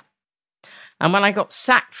boxer. And when I got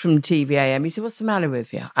sacked from TVAM, he said, "What's the matter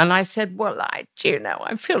with you?" And I said, "Well, I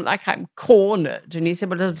feel like I'm cornered." And he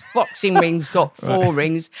said, "Well, the boxing ring's got 4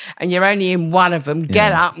 rings and you're only in one of them.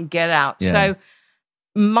 Get up and get out." Yeah. So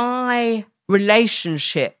my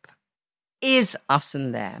relationship is us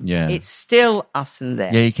and them. Yeah. It's still us and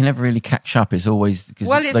them. Yeah, you can never really catch up. It's always because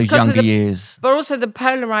those younger years. But also the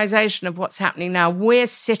polarization of what's happening now. We're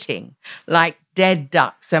sitting like dead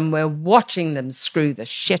ducks and we're watching them screw the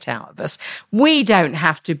shit out of us. We don't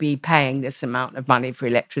have to be paying this amount of money for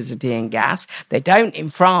electricity and gas. They don't in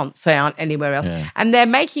France. They aren't anywhere else. Yeah. And they're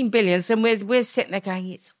making billions and we're sitting there going,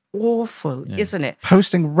 it's awful, isn't it?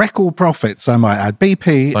 Posting record profits, I might add.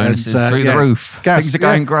 BP bonuses through the roof. Gas, things are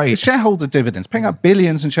going great. Shareholder dividends, paying out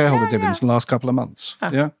billions in shareholder dividends in the last couple of months.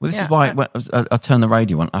 Well, this is why I turn the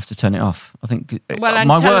radio on. I have to turn it off. I think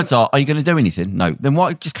my words are you going to do anything? No. Then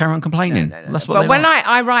why just carry on complaining? No. That's what. But when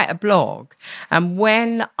I write a blog, and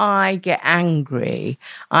when I get angry,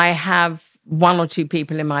 I have 1 or 2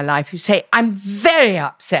 people in my life who say, "I'm very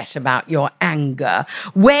upset about your anger.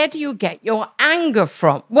 Where do you get your anger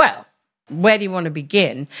from?" Well, where do you want to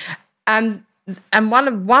begin? And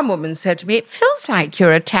one woman said to me, "It feels like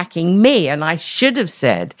you're attacking me." And I should have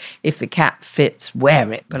said, "If the cap fits,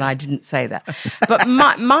 wear it." But I didn't say that. But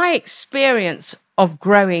my experience of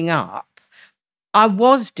growing up I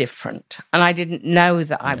was different, and I didn't know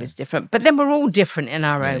that I was different. But then we're all different in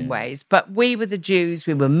our own ways. But we were the Jews.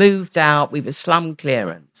 We were moved out. We were slum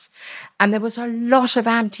clearance. And there was a lot of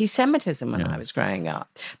anti-Semitism when I was growing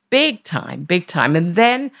up. Big time, big time. And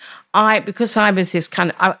then because I was this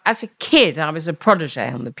kind of, as a kid, I was a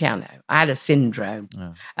protege on the piano. I had a syndrome.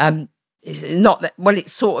 It's not that, well, it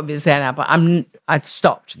sort of is there now, but I'd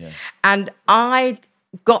stopped. Yeah. And I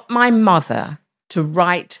got my mother to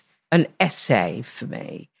write an essay for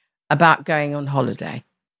me about going on holiday,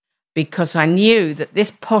 because I knew that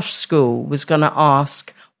this posh school was going to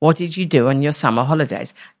ask, what did you do on your summer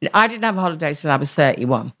holidays? I didn't have holidays till I was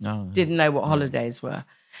 31. Didn't know what holidays were.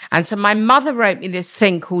 And so my mother wrote me this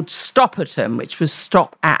thing called Stopperton, which was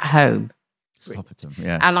stop at home. Stopperton,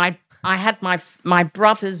 yeah. And I had my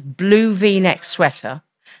brother's blue V-neck sweater,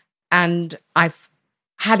 and I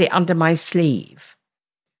had it under my sleeve.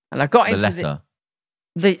 And I got into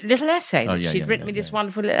the little essay that she'd written me this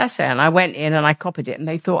wonderful little essay, and I went in and I copied it, and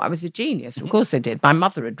they thought I was a genius. Of course they did. My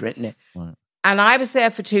mother had written it. Right. And I was there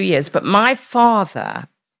for 2 years, but my father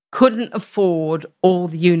couldn't afford all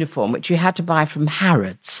the uniform, which you had to buy from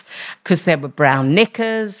Harrods, because there were brown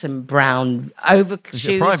knickers and brown overshoes. Was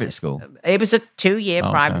it a private school? It was a 2-year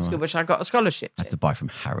private school, which I got a scholarship to. I had to buy from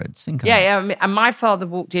Harrods. And my father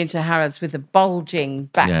walked into Harrods with a bulging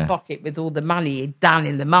back pocket with all the money done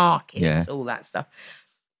in the markets, all that stuff.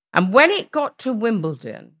 And when it got to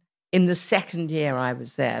Wimbledon, in the second year I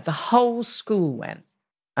was there, the whole school went.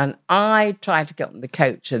 And I tried to get on the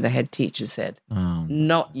coach, and the head teacher said,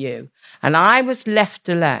 not you. And I was left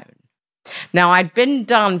alone. Now, I'd been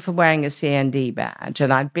done for wearing a CND badge,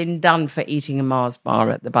 and I'd been done for eating a Mars bar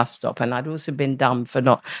at the bus stop, and I'd also been done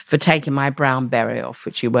for taking my brown beret off,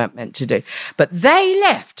 which you weren't meant to do. But they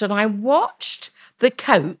left, and I watched the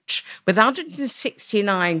coach with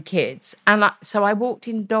 169 kids. And so I walked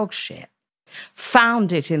in dog shit,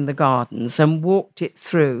 found it in the gardens, and walked it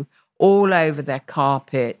through all over their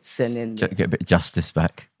carpets and in get a bit of justice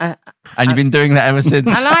back. And you've been doing that ever since. And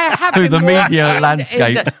I have through the media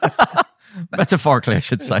landscape. Metaphorically, I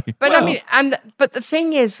should say. But but the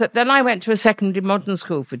thing is that then I went to a secondary modern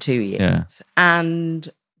school for 2 years, and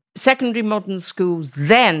secondary modern schools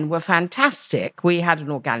then were fantastic. We had an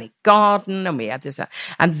organic garden, and we had this, that.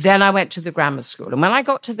 And then I went to the grammar school. And when I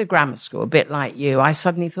got to the grammar school, a bit like you, I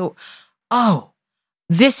suddenly thought,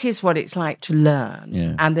 this is what it's like to learn.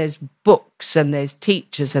 Yeah. And there's books, and there's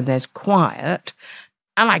teachers, and there's quiet.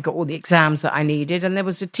 And I got all the exams that I needed. And there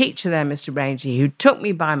was a teacher there, Mr. Rangy, who took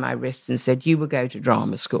me by my wrist and said, you will go to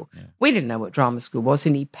drama school. Yeah. We didn't know what drama school was,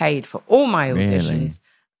 and he paid for all my auditions.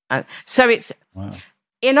 Really? So it's,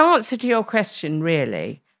 in answer to your question,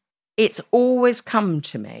 really, it's always come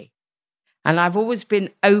to me. And I've always been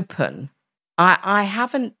open. I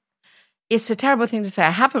haven't, it's a terrible thing to say,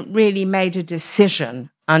 I haven't really made a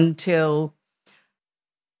decision until,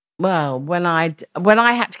 well, when I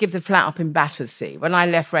had to give the flat up in Battersea, when I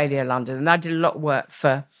left Radio London, and I did a lot of work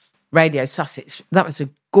for Radio Sussex. That was a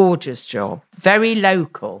gorgeous job, very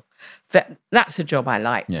local. That's a job I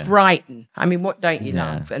like. Yeah. Brighton. I mean, what don't you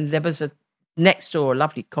love? And there was next door, a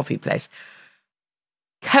lovely coffee place.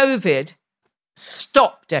 COVID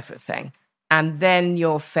stopped everything. And then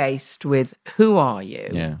you're faced with, who are you?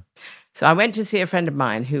 Yeah. So I went to see a friend of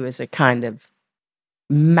mine who is a kind of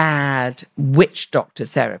mad witch doctor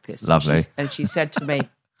therapist. Lovely. And she said to me,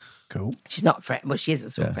 cool. She's not a friend. Well, she is a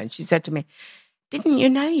sort of friend. She said to me, didn't you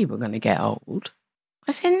know you were going to get old?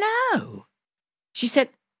 I said, no. She said,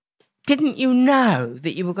 didn't you know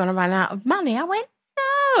that you were going to run out of money? I went,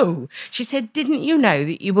 no. She said, didn't you know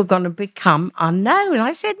that you were going to become unknown?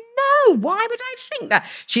 I said, no. Why would I think that?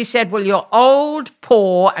 She said, well, you're old,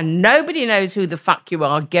 poor, and nobody knows who the fuck you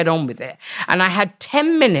are. Get on with it. And I had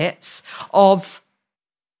 10 minutes of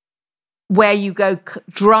where you go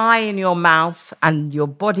dry in your mouth and your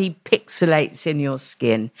body pixelates in your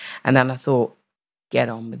skin. And then I thought, get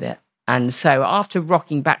on with it. And so after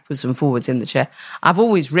rocking backwards and forwards in the chair, I've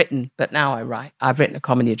always written, but now I write. I've written a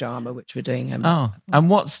comedy drama, which we're doing. And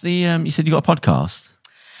what's the, you said you got a podcast?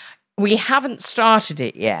 We haven't started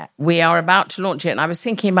it yet. We are about to launch it. And I was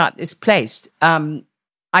thinking about this place.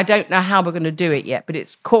 I don't know how we're going to do it yet, but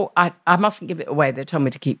it's called, I mustn't give it away. They told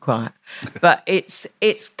me to keep quiet. But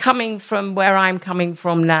it's coming from where I'm coming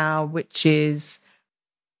from now, which is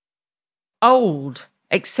old,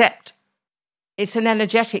 except it's an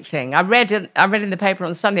energetic thing. I read in the paper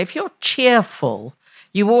on Sunday, if you're cheerful,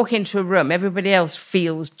 you walk into a room, everybody else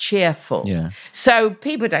feels cheerful. Yeah. So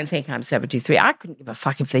people don't think I'm 73. I couldn't give a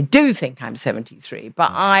fuck if they do think I'm 73, but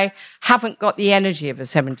I haven't got the energy of a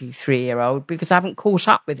 73-year-old because I haven't caught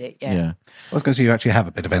up with it yet. Yeah. I was going to say you actually have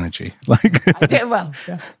a bit of energy. Like I do, well.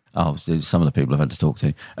 Oh, so some of the people I've had to talk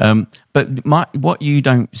to. But what you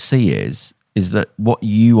don't see is that what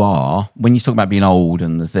you are, when you talk about being old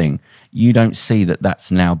and the thing, you don't see that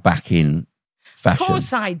that's now back in fashion. Of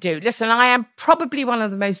course I do. Listen, I am probably one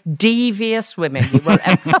of the most devious women you will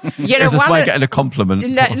ever... There's this way of getting a compliment.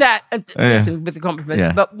 Listen, with the compliments.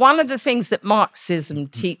 Yeah. But one of the things that Marxism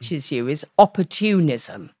teaches you is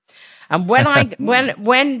opportunism. And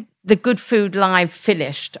when the Good Food Live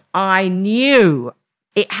finished, I knew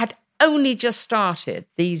it had only just started,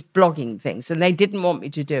 these blogging things, and they didn't want me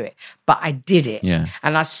to do it, but I did it. Yeah.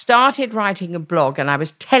 And I started writing a blog, and I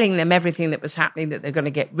was telling them everything that was happening, that they're going to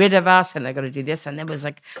get rid of us and they're going to do this, and there was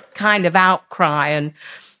a kind of outcry, and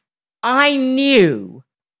I knew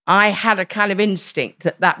I had a kind of instinct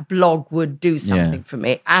that blog would do something for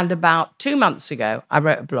me. And about 2 months ago, I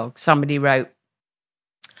wrote a blog. Somebody wrote,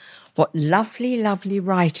 "What lovely, lovely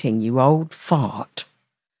writing, you old fart."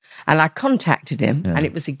 And I contacted him, and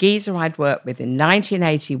it was a geezer I'd worked with in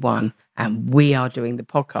 1981, and we are doing the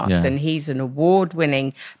podcast. Yeah. And he's an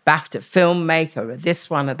award-winning BAFTA filmmaker, or this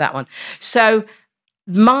one or that one. So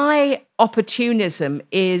my opportunism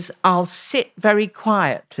is I'll sit very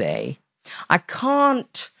quietly. I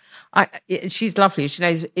can't... she's lovely. She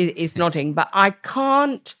knows is nodding, but I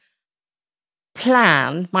can't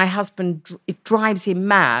plan. My husband, it drives him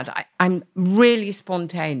mad. I'm really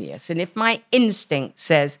spontaneous, and if my instinct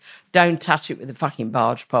says don't touch it with a fucking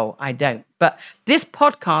barge pole, I don't. But this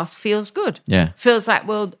podcast feels good. Yeah, feels like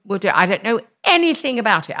we'll do it. I don't know anything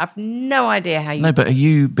about it. I've no idea how you... No, but are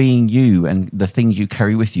you being you, and the things you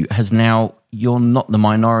carry with you has now, you're not the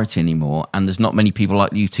minority anymore, and there's not many people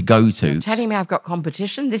like you to go to. You're telling me I've got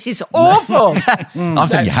competition? This is awful. I'm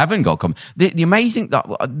telling you haven't got the amazing,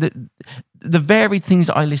 the varied things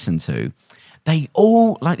that I listen to, they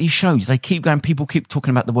all, like these shows, they keep going, people keep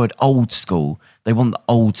talking about the word old school. They want the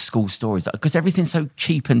old school stories, because everything's so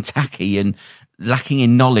cheap and tacky and lacking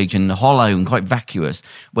in knowledge and hollow and quite vacuous,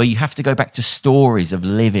 where you have to go back to stories of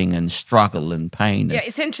living and struggle and pain. Yeah,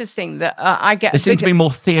 it's interesting that I get... There seems to be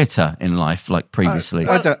more theatre in life, like previously.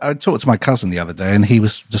 I talked to my cousin the other day, and he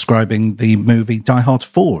was describing the movie Die Hard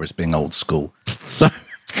 4 as being old school. So...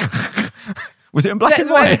 Was it in black and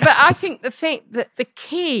white? But I think the thing that the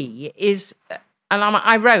key is, and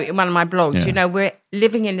I wrote in one of my blogs, we're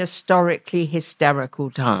living in historically hysterical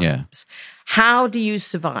times. Yeah. How do you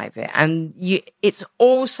survive it? And it's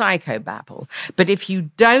all psychobabble. But if you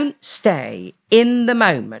don't stay in the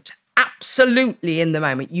moment, absolutely in the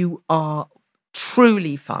moment, you are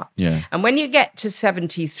truly fucked. Yeah. And when you get to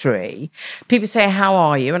 73, people say, "How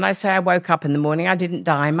are you?" And I say, "I woke up in the morning, I didn't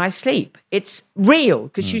die in my sleep." It's real,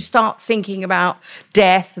 because you start thinking about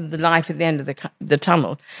death and the life at the end of the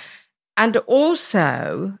tunnel. And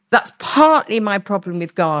also, that's partly my problem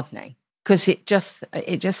with gardening, because it just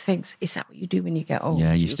thinks, is that what you do when you get old?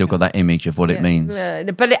 Yeah, you've still got that image of what it means.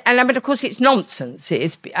 But of course, it's nonsense.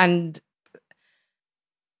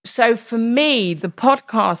 So for me, the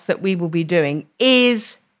podcast that we will be doing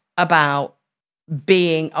is about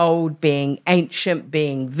being old, being ancient,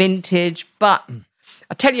 being vintage. But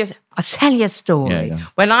I'll tell you a story. Yeah.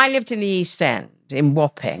 When I lived in the East End, in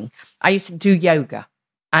Wapping, I used to do yoga.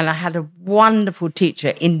 And I had a wonderful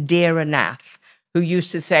teacher, Indira Nath, who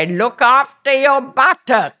used to say, "Look after your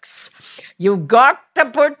buttocks. You've got to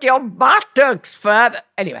put your buttocks further."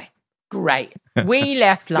 Anyway. Great. We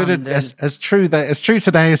left London. As true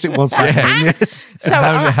today as it was back then. Yes. So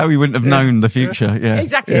how we wouldn't have known the future. Yeah,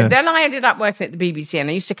 exactly. Yeah. Then I ended up working at the BBC, and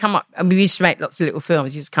I used to come up, and we used to make lots of little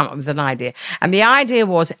films. Used to come up with an idea, and the idea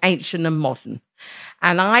was ancient and modern.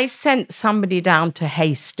 And I sent somebody down to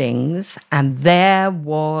Hastings, and there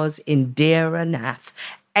was Indira Nath,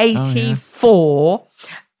 84.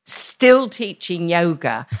 Still teaching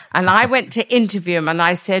yoga. And I went to interview him, and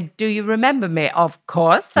I said, "Do you remember me?" "Of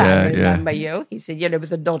course I remember you." He said,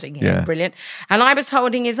 with a nodding head. Yeah. Brilliant. And I was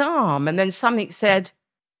holding his arm, and then something said,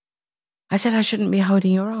 I said, "I shouldn't be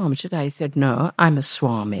holding your arm, should I?" He said, "No, I'm a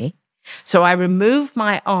Swami." So I removed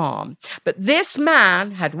my arm. But this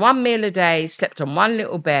man had one meal a day, slept on one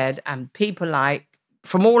little bed, and people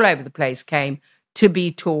from all over the place came to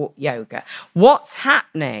be taught yoga. What's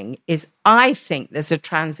happening is, I think there's a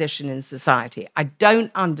transition in society. I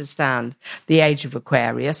don't understand the age of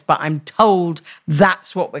Aquarius, but I'm told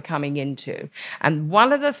that's what we're coming into. And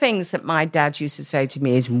one of the things that my dad used to say to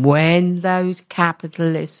me is, when those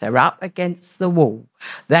capitalists are up against the wall,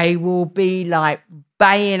 they will be like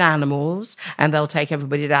baying animals, and they'll take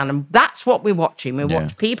everybody down. And that's what we're watching. We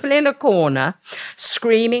watch people in a corner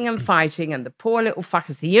screaming and fighting, and the poor little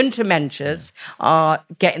fuckers, the untermenschers, are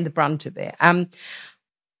getting the brunt of it.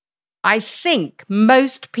 I think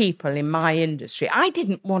most people in my industry, I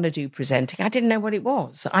didn't want to do presenting. I didn't know what it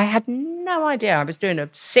was. I had no idea. I was doing a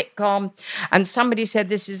sitcom and somebody said,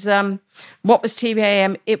 this is, what was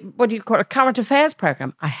TVAM? What do you call it? A current affairs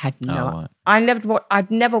program. I had no, I'd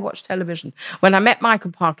never watched television. When I met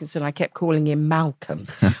Michael Parkinson, I kept calling him Malcolm,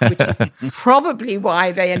 which is probably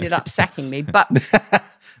why they ended up sacking me. But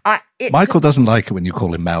Michael doesn't like it when you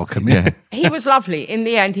call him Malcolm. Yeah. He was lovely. In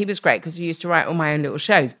the end, he was great because he used to write all my own little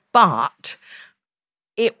shows. But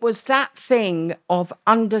it was that thing of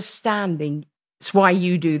understanding, it's why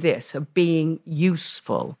you do this, of being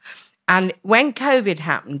useful. And when COVID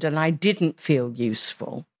happened and I didn't feel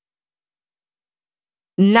useful,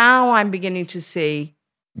 now I'm beginning to see,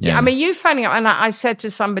 I mean, you finding out, and I said to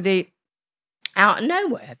somebody, out of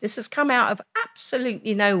nowhere. This has come out of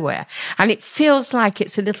absolutely nowhere. And it feels like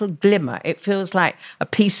it's a little glimmer. It feels like a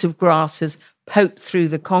piece of grass has poked through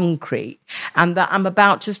the concrete and that I'm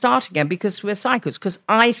about to start again because we're cycles. Because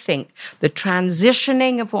I think the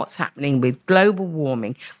transitioning of what's happening with global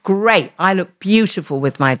warming, great. I look beautiful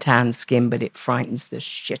with my tan skin, but it frightens the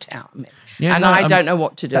shit out of me. Yeah, and I don't know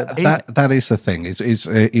what to do. That is the thing,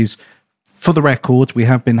 is for the record, we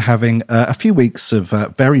have been having a few weeks of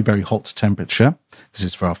very, very hot temperature. This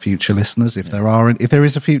is for our future listeners, if there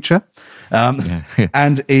is a future.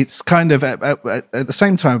 And it's kind of, at the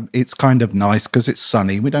same time, it's kind of nice because it's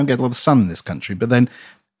sunny. We don't get a lot of sun in this country. But then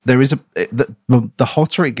there is the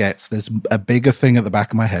hotter it gets, there's a bigger thing at the back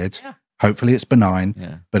of my head. Yeah. Hopefully it's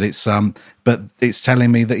benign, but it's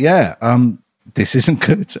telling me that, this isn't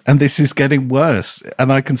good and this is getting worse.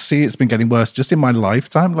 And I can see it's been getting worse just in my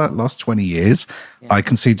lifetime, like last 20 years. Yeah. I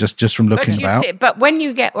can see just from looking about. But when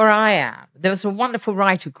you get where I am, there was a wonderful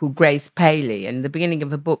writer called Grace Paley. In the beginning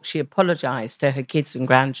of the book, she apologized to her kids and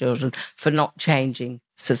grandchildren for not changing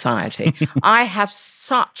society. I have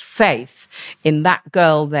such faith in that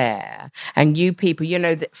girl there and you people,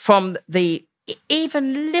 from the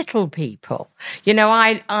even little people.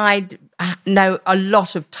 I know a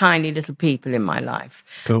lot of tiny little people in my life.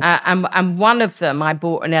 Cool. And one of them, I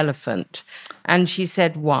bought an elephant. And she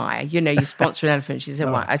said, why? You sponsor an elephant. She said,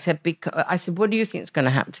 why? I said, what do you think is going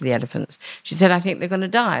to happen to the elephants? She said, I think they're going to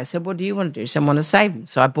die. I said, what do you want to do? So I want to save them.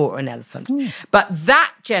 So I bought her an elephant. But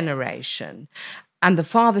that generation, and the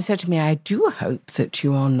father said to me, I do hope that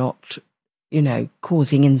you are not,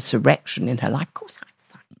 causing insurrection in her life. Of course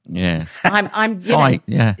I'm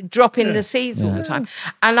dropping the seas all the time.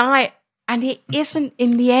 And it isn't,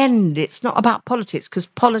 in the end, it's not about politics, because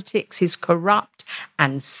politics is corrupt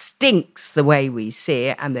and stinks the way we see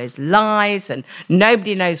it, and there's lies, and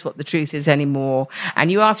nobody knows what the truth is anymore.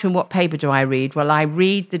 And you ask me, what paper do I read? Well, I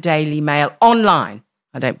read the Daily Mail online.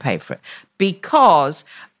 I don't pay for it, because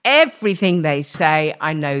everything they say,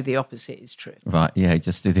 I know the opposite is true. Right, yeah,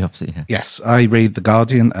 just do the opposite. Yeah. Yes, I read The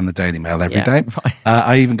Guardian and the Daily Mail every day. Right.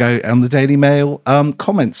 I even go on the Daily Mail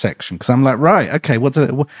comment section because I'm like, right, okay, what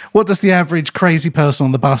does the average crazy person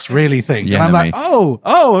on the bus really think? Yeah, and I'm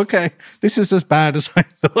oh, okay, this is as bad as I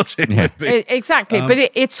thought it would be. Exactly, but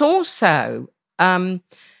it's also...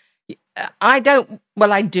 I do.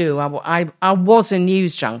 I was a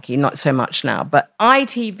news junkie, not so much now, but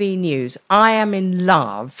ITV News, I am in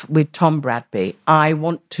love with Tom Bradby. I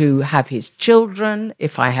want to have his children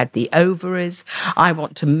if I had the ovaries. I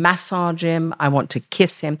want to massage him. I want to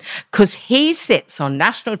kiss him, because he sits on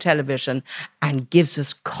national television and gives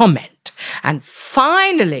us comment. And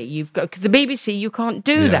finally, you've got the BBC, you can't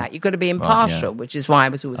do that. You've got to be impartial, which is why I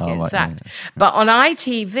was always getting sacked. Yeah. But on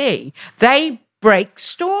ITV, they break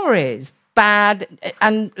stories, bad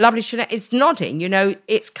and lovely. It's nodding,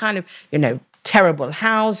 it's kind of, terrible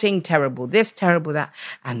housing, terrible this, terrible that.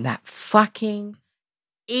 And that fucking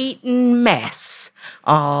Eton mess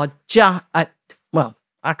are just, I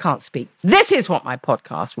can't speak. This is what my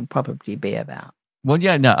podcast will probably be about. Well,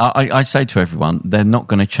 yeah, no, I say to everyone, they're not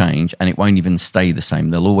going to change and it won't even stay the same.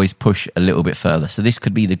 They'll always push a little bit further. So this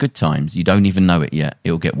could be the good times. You don't even know it yet.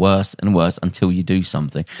 It'll get worse and worse until you do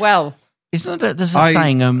something. Well... Isn't that there's a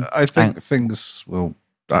saying? I think things will.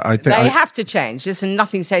 I think they have to change. Listen,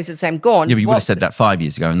 nothing stays the same. Go on. Yeah, but you would have said that 5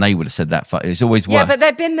 years ago, and they would have said that. It's always worse. Yeah, but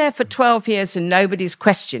they've been there for 12 years, and nobody's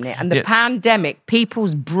questioned it. And the pandemic,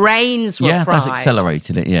 people's brains were fried. Yeah, that's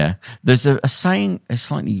accelerated it. Yeah, there's a saying. It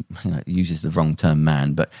slightly it uses the wrong term,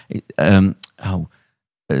 man, but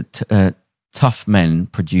tough men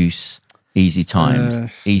produce easy times.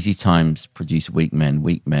 Easy times produce weak men.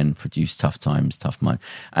 Weak men produce tough times. Tough men.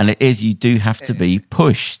 And it is, you do have to be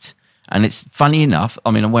pushed. And it's funny enough,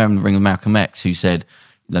 I mean, I'm wearing the ring of Malcolm X, who said,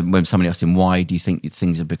 when somebody asked him, why do you think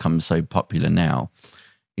things have become so popular now?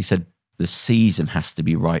 He said, the season has to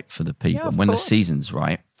be right for the people. Yeah, when the season's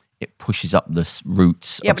right, it pushes up the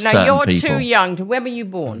roots Yeah, of but now certain you're people. too young. When were you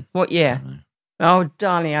born? What year? Oh,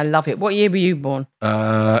 darling, I love it. What year were you born?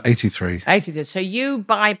 83. 83. So you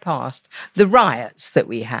bypassed the riots that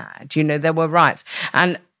we had. There were riots.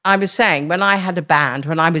 And I was saying, when I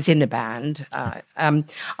was in a band,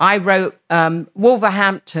 I wrote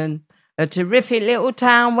Wolverhampton, a terrific little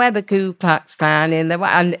town where the Ku Klux Klan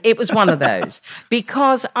and it was one of those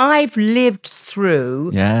because I've lived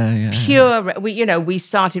through pure. We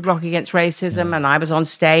started Rock Against Racism, and I was on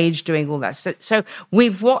stage doing all that. So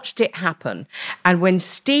we've watched it happen. And when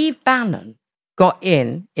Steve Bannon got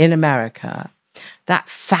in America, that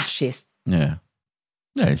fascist. Cupid,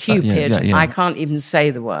 I can't even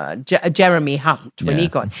say the word, Jeremy Hunt, when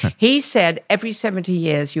he said every 70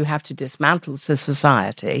 years you have to dismantle the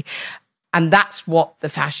society, and that's what the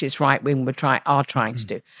fascist right wing are trying to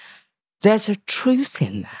do. There's a truth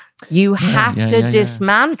in that. You have to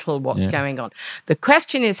dismantle what's going on. The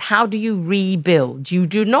question is, how do you rebuild? You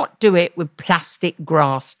do not do it with plastic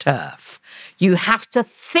grass turf. You have to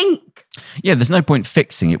think. Yeah, there's no point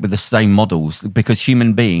fixing it with the same models because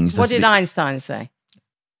human beings... What did Einstein say?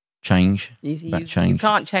 Change. You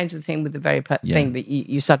can't change the thing with the very thing that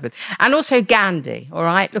you started with. And also Gandhi, all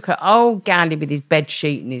right? Look at old Gandhi with his bed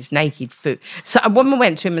sheet and his naked foot. So a woman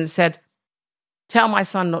went to him and said, "Tell my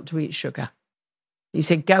son not to eat sugar." He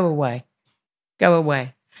said, "Go away. Go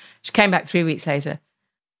away." She came back 3 weeks later.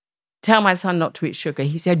 "Tell my son not to eat sugar."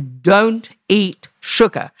 He said, "Don't eat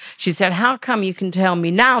sugar." She said, "How come you can tell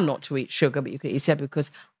me now not to eat sugar?" But he said,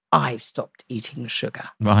 "Because I've stopped eating sugar."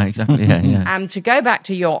 Right, exactly, yeah. And to go back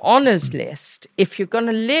to your honours list, if you're going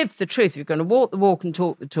to live the truth, you're going to walk the walk and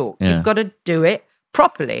talk the talk, you've got to do it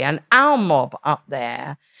properly. And our mob up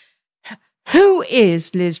there, who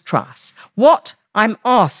is Liz Truss? What I'm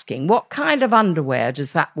asking, what kind of underwear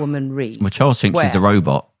does that woman read? Well, Charles thinks she's a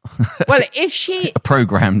robot. Well, if she... a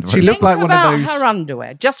programmed robot. She looked like one of those... her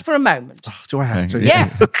underwear, just for a moment. Oh, do I have to?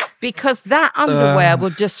 Yes, because that underwear will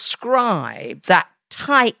describe that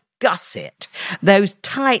tight gusset, those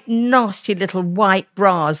tight, nasty little white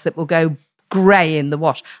bras that will go grey in the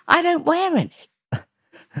wash. I don't wear any.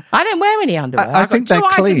 I don't wear any underwear. I think they're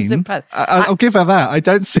clean. I'll give her that. I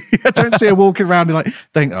don't see her walking around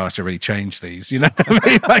and I should really change these. You know what I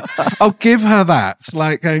mean? I'll give her that. It's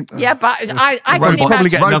like, yeah, but I can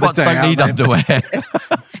probably get another robots day don't need underwear.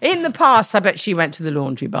 In the past, I bet she went to the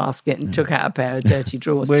laundry basket and took out a pair of dirty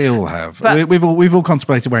drawers. We all have. But we've all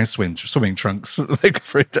contemplated wearing swimming trunks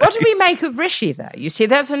for a day. What do we make of Rishi, though? You see,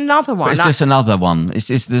 there's another one. But it's just another one. It's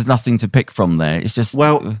there's nothing to pick from there. It's just...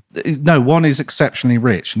 Well, no, one is exceptionally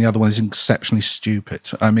rich and the other one is exceptionally stupid.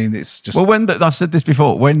 I mean, it's just... Well, I've said this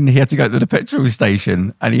before, when he had to go to the petrol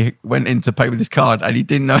station and he went in to pay with his card and he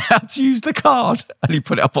didn't know how to use the card and he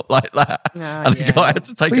put it up like that. And the guy had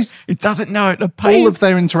to take it. He doesn't know how to pay. All of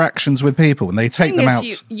their interactions with people, when they take them out...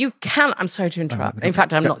 You can... I'm sorry to interrupt. In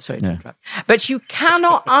fact, I'm not sorry to interrupt. But you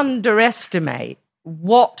cannot underestimate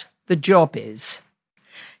what the job is.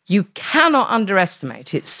 You cannot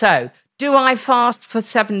underestimate it. So, do I fast for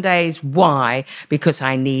 7 days? Why? Because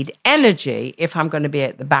I need energy if I'm going to be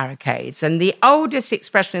at the barricades. And the oldest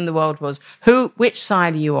expression in the world was, which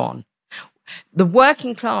side are you on? The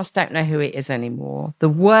working class don't know who it is anymore. The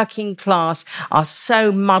working class are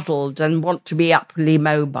so muddled and want to be uply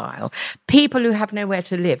mobile. People who have nowhere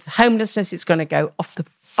to live. Homelessness is going to go off the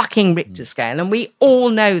fucking Richter scale, and we all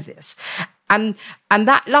know this. And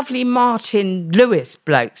that lovely Martin Lewis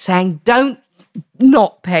bloke saying, don't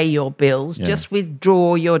not pay your bills, just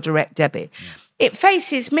withdraw your direct debit. It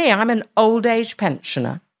faces me. I'm an old age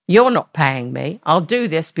pensioner. You're not paying me. I'll do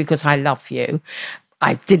this because I love you.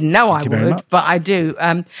 I didn't know I would, but I do.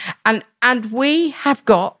 And we have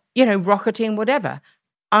got, rocketing, whatever.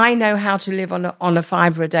 I know how to live on a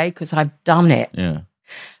 $5 a day because I've done it. Yeah.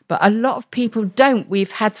 But a lot of people don't.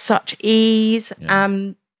 We've had such ease.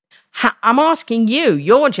 Yeah. I'm asking you,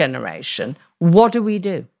 your generation, what do we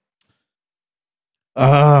do?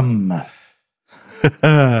 I'm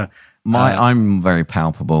very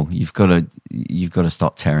palpable. You've got to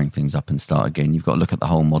start tearing things up and start again. You've got to look at the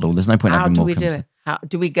whole model. There's no point having more. How do we do it?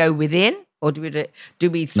 Do we go within, or do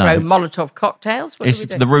we throw Molotov cocktails?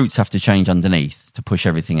 The roots have to change underneath to push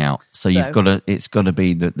everything out. So it's got to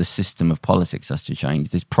be the system of politics has to change.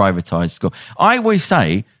 This privatized school. I always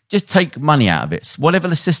say, just take money out of it. Whatever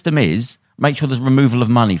the system is, make sure there's removal of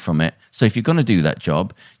money from it. So if you're going to do that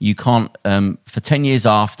job, you can't, for 10 years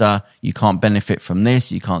after, you can't benefit from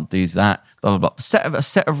this, you can't do that, blah, blah, blah. A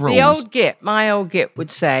set of rules. My old git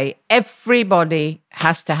would say, everybody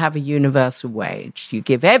has to have a universal wage. You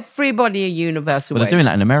give everybody a universal wage. They're doing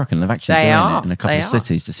that in America. They've actually doing it in a couple of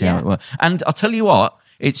cities to see how it works. And I'll tell you what,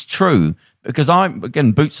 it's true. because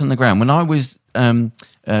again, boots on the ground. When I was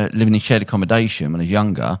living in shared accommodation when I was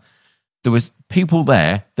younger, there was people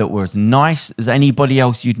there that were as nice as anybody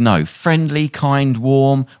else you'd know. Friendly, kind,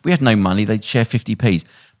 warm. We had no money. They'd share 50p's.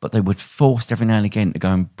 But they would force every now and again to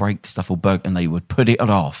go and break stuff or burn, and they would put it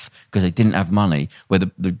off because they didn't have money, where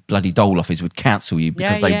the bloody dole office would cancel you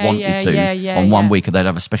because they wanted to on 1 week, and they'd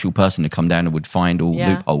have a special person to come down and would find all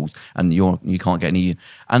loopholes, and you can't get any.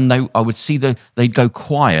 And I would see they'd go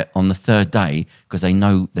quiet on the third day because they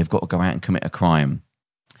know they've got to go out and commit a crime.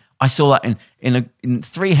 I saw that in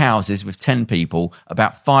 3 houses with 10 people.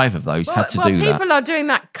 About 5 of those had to do that. People are doing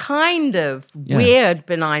that kind of weird,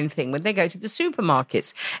 benign thing when they go to the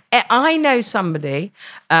supermarkets. I know somebody.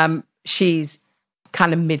 She's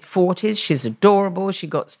kind of mid-40s. She's adorable.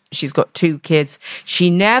 She's got 2 kids.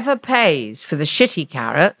 She never pays for the shitty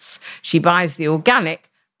carrots. She buys the organic.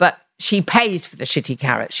 She pays for the shitty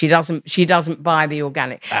carrots. She doesn't buy the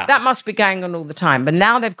organic. That must be going on all the time. But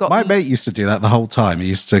now they've got... My mate used to do that the whole time. He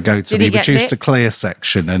used to go to the reduce to clear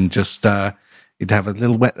section and just he'd have a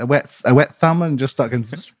little wet thumb and just like...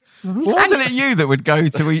 Wasn't it you that would go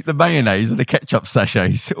to eat the mayonnaise and the ketchup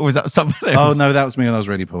sachets, or was that somebody else? Oh no, that was me when I was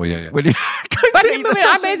really poor. Yeah. When we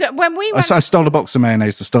went... I stole a box of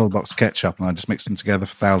mayonnaise, I stole a box of ketchup, and I just mixed them together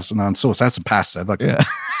for 1,009 sauce. That's some pasta, like thing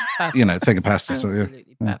of pasta. Absolutely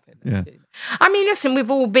perfect. Yeah. I mean, listen,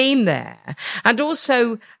 we've all been there, and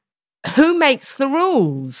also, who makes the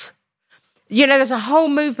rules? You know, there's a whole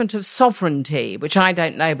movement of sovereignty, which I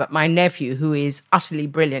don't know, but my nephew, who is utterly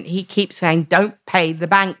brilliant, he keeps saying, don't pay the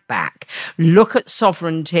bank back. Look at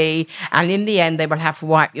sovereignty, and in the end, they will have to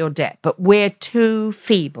wipe your debt. But we're too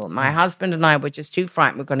feeble. My husband and I were just too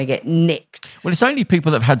frightened we're going to get nicked. Well, it's only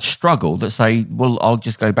people that have had struggle that say, well, I'll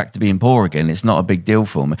just go back to being poor again. It's not a big deal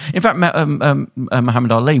for me. In fact,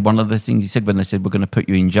 Muhammad Ali, one of the things he said when they said, we're going to put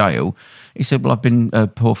you in jail, he said, well, I've been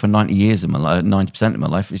poor for 90% of my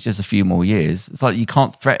life. It's just a few more years. It's like you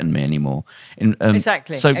can't threaten me anymore.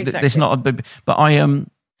 Exactly. So there's not a big... But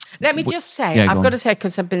let me just say, I've got to say,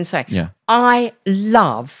 because I've been saying, I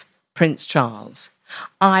love Prince Charles.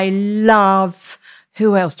 I love...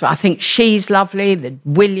 Who else I think she's lovely, the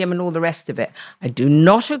William and all the rest of it. I do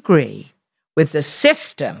not agree with the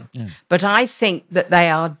system, but I think that they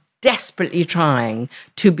are desperately trying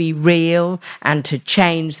to be real and to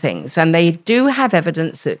change things. And they do have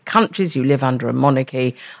evidence that countries who live under a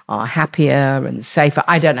monarchy are happier and safer.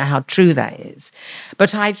 I don't know how true that is.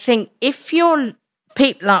 But I think if your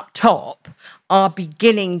people up top are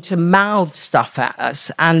beginning to mouth stuff at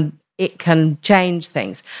us and it can change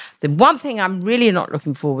things. The one thing I'm really not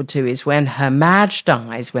looking forward to is when Her Madge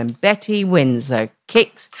dies, when Betty Windsor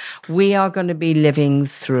kicks, we are going to be living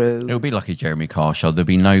through... It'll be like a Jeremy Carr show. There'll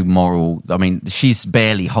be no moral... I mean, she's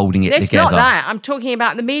barely holding it together. It's not that. I'm talking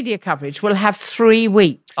about the media coverage. We'll have 3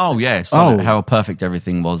 weeks. Oh, yes. How perfect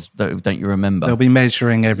everything was. Don't you remember? They'll be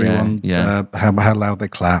measuring everyone, how loud they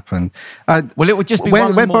clap. And well, it would just be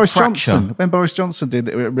when Boris Johnson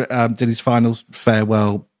did his final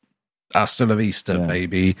farewell... Hasta la vista,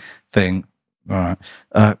 baby thing. All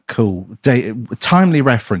right. Cool. Timely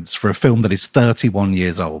reference for a film that is 31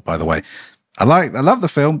 years old, by the way. I love the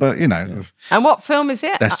film, but, you know. Yeah. And what film is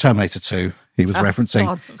it? That's Terminator 2 he was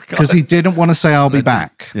referencing. Because he didn't want to say, I'll be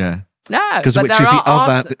back. Yeah. No,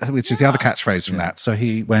 which is the other catchphrase from that. So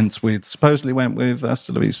he supposedly went with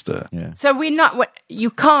Hasta la vista. Yeah. So you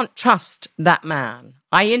can't trust that man.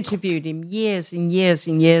 I interviewed him years and years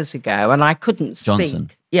and years ago, and I couldn't speak.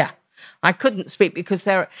 Johnson. Yeah. I couldn't speak because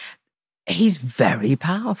he's very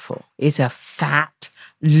powerful. He's a fat,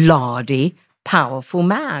 lardy, powerful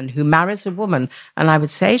man who marries a woman. And I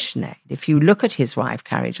would say, Sinead, if you look at his wife,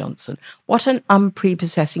 Carrie Johnson, what an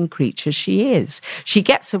unprepossessing creature she is. She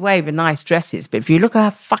gets away with nice dresses, but if you look at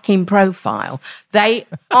her fucking profile, they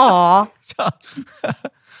are...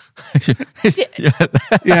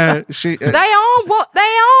 they are what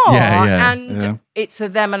they are, and it's a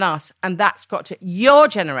them and us, and that's your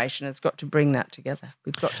generation has got to bring that together.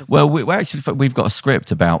 We've got to. Well, we've got a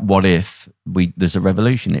script about what if there's a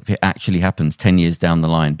revolution, if it actually happens 10 years down the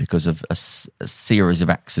line because of a series of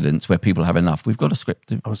accidents where people have enough. We've got a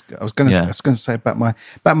script. I was going to say about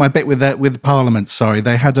my bit with Parliament. Sorry,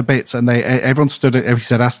 they had a bit, and everyone stood. He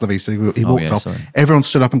said "Hasta la vista." He walked off. Sorry. Everyone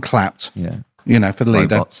stood up and clapped. Yeah. You know, for the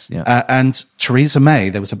Robots, leader. And Theresa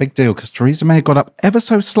May, there was a big deal because Theresa May got up ever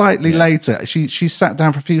so slightly later. She sat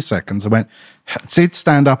down for a few seconds and did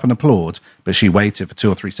stand up and applaud, but she waited for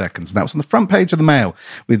 2 or 3 seconds. And that was on the front page of the Mail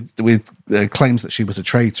with claims that she was a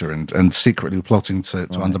traitor and secretly plotting to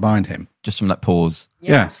undermine him. Just from that pause.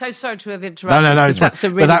 Yeah. I'm so sorry to have interrupted. No. That's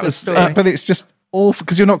a really good story. But it's just... awful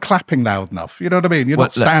because you're not clapping loud enough. You know what I mean? You're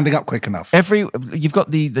not standing up quick enough. You've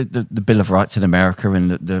got the Bill of Rights in America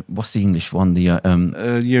and the what's the English one?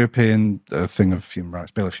 The European thing of human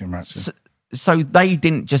rights, Bill of Human Rights. So they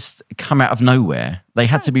didn't just come out of nowhere. They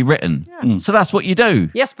had to be written. Yeah. So that's what you do.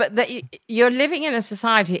 Yes, but you're living in a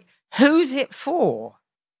society. Who's it for?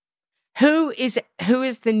 Who is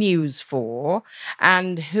the news for?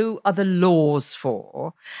 And who are the laws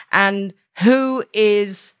for? And who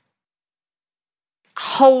is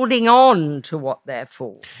holding on to what they're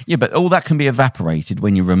for? Yeah, but all that can be evaporated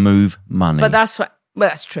when you remove money. But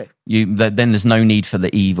that's true. Then there's no need for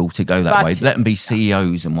the evil to go that way. Let them be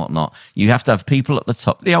CEOs and whatnot. You have to have people at the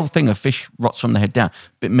top. The old thing of fish rots from the head down.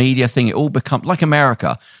 But media thing, it all becomes like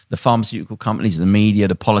America. The pharmaceutical companies, the media,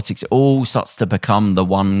 the politics, it all starts to become the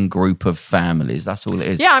one group of families. That's all it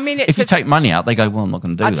is. Yeah, I mean, if you take money out, they go, well, I'm not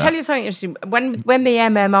going to do that. I'll tell you something interesting. When the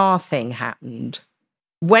MMR thing happened,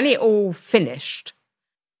 when it all finished,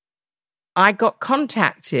 I got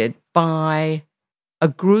contacted by a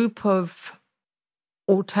group of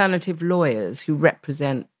alternative lawyers who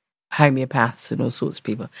represent homeopaths and all sorts of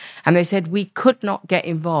people. And they said, we could not get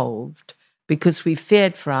involved because we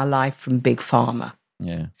feared for our life from Big Pharma.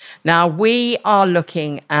 Yeah. Now, we are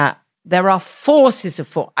looking at, there are forces of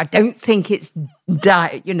force. I don't think it's,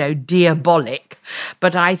 diabolic,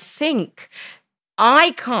 but I think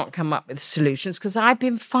I can't come up with solutions because I've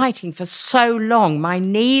been fighting for so long. My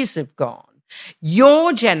knees have gone.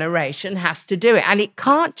 Your generation has to do it. And it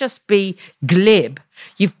can't just be glib.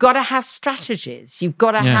 You've got to have strategies. You've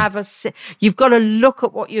got to you've got to look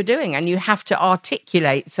at what you're doing and you have to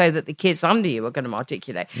articulate so that the kids under you are going to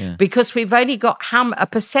articulate. Yeah. Because we've only got a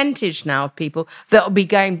percentage now of people that will be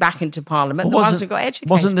going back into Parliament, the ones who got educated.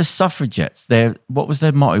 Wasn't the suffragettes there? What was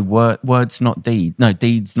their motto? Words, not deeds. No,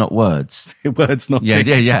 deeds, not words. Words, not deeds.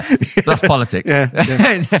 Yeah. That's politics.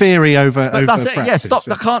 Theory over that's practice. It. Yeah, stop.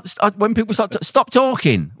 I can't. When people stop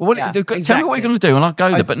talking. Well, exactly. Tell me what you're going to do and I'll go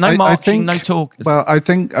there. But no marching, no talk. Well, I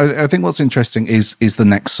think what's interesting is the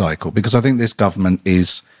next cycle, because I think this government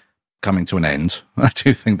is coming to an end. I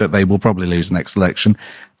do think that they will probably lose the next election.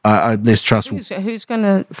 Liz Truss. Who's going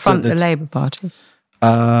to front the Labour Party?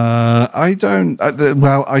 I don't.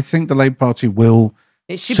 I think the Labour Party will.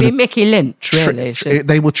 It should be Mickey Lynch, really.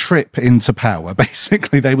 They will trip into power.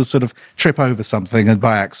 Basically, they will sort of trip over something and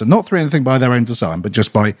by accident, not through anything by their own design, but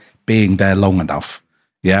just by being there long enough.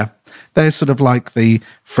 Yeah. They're sort of like the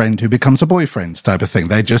friend who becomes a boyfriend type of thing.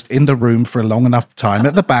 They're just in the room for a long enough time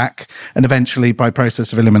at the back, and eventually, by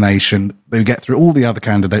process of elimination, they get through all the other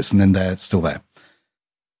candidates, and then they're still there.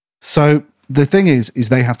 So the thing is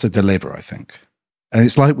they have to deliver, I think. And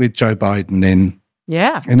it's like with Joe Biden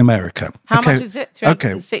in America. How much is it?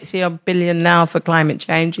 360 odd billion now for climate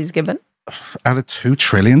change he's given? Out of $2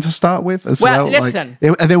 trillion to start with as well. Well, listen.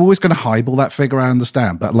 They're always going to highball that figure, I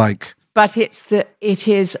understand, but like... But it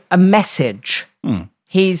is a message.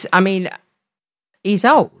 He's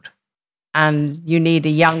old, and you need a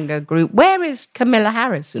younger group. Where is Camilla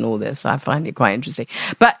Harris in all this? I find it quite interesting.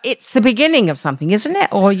 But it's the beginning of something, isn't it?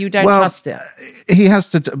 Or you don't trust it? He has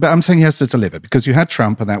to, but I'm saying he has to deliver, because you had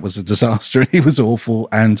Trump and that was a disaster. He was awful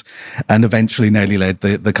and eventually nearly led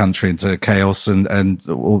the country into chaos and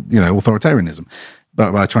authoritarianism,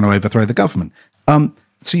 but by trying to overthrow the government.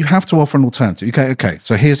 So you have to offer an alternative. Okay.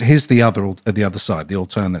 So here's the other side, the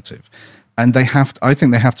alternative, and I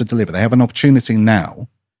think they have to deliver. They have an opportunity now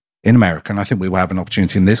in America, and I think we will have an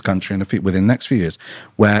opportunity in this country within the next few years,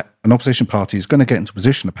 where an opposition party is going to get into a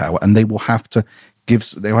position of power, and they will have to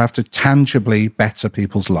tangibly better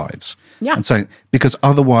people's lives. Yeah. And so, because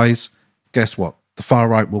otherwise, guess what? The far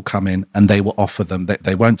right will come in and they will offer them,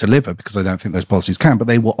 they won't deliver because I don't think those policies can, but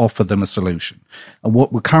they will offer them a solution. And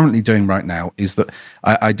what we're currently doing right now is that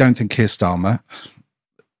I don't think Keir Starmer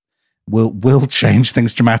will change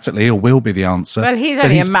things dramatically or will be the answer. Well, he's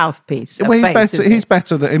only a mouthpiece. He's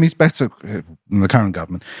better than the current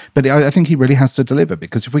government. But I think he really has to deliver,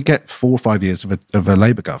 because if we get 4 or 5 years of a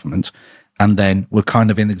Labour government and then we're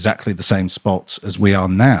kind of in exactly the same spot as we are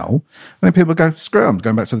now, then people go, screw it, I'm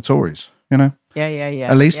going back to the Tories, you know? Yeah.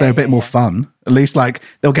 At least they're a bit more fun. At least, like,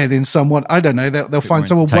 they'll get in someone, I don't know, they'll find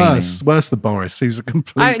someone worse than Boris, who's a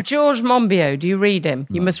complete... George Monbiot, do you read him?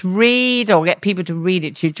 No. You must read or get people to read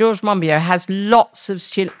it to you. George Monbiot has lots of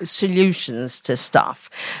solutions to stuff,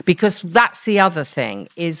 because that's the other thing,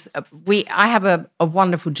 is I have a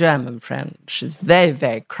wonderful German friend. She's very,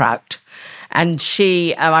 very kraut. And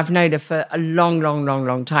she, I've known her for a long, long, long,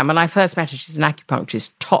 long time. When I first met her, she's an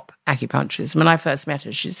acupuncturist, top acupuncturist. When I first met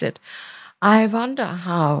her, she said, I wonder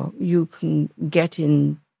how you can get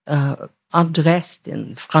undressed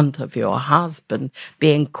in front of your husband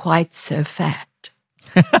being quite so fat.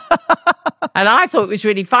 And I thought it was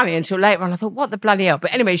really funny until later on. I thought, what the bloody hell?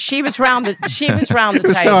 But anyway, she was round the It was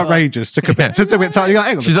table. so outrageous. Took a bit time.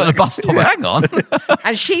 Hang on, She's at the bus stop. Hang on.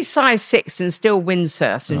 And she's size 6 and still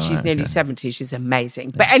windsurfs, and she's nearly 70. She's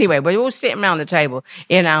amazing. But anyway, we're all sitting around the table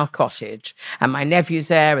in our cottage, and my nephew's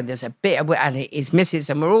there, and there's a bit of, and his missus,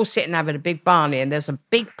 and we're all sitting having a big barney, and there's a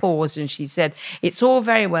big pause, and she said, it's all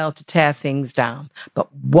very well to tear things down,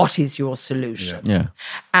 but what is your solution? Yeah.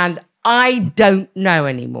 And I don't know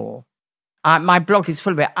anymore. My blog is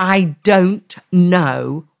full of it. I don't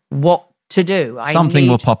know what to do. Something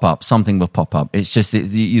will pop up. It's just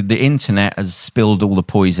the internet has spilled all the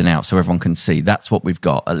poison out so everyone can see. That's what we've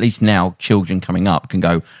got. At least now children coming up can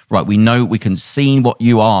go, right, we know, we can see what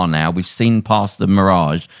you are now. We've seen past the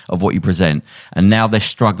mirage of what you present. And now they're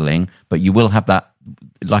struggling, but you will have that,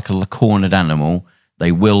 like a cornered animal,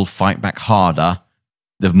 they will fight back harder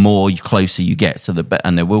the more closer you get.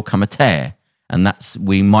 And there will come a tear. And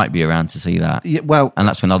we might be around to see that. Yeah, well, and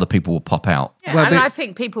that's when other people will pop out. Yeah, well, I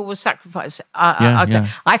think people will sacrifice.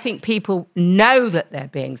 I think people know that they're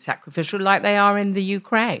being sacrificial, like they are in the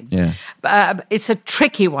Ukraine. Yeah, it's a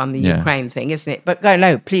tricky one, the Ukraine thing, isn't it? But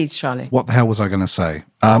no, please, Charlie. What the hell was I going to say?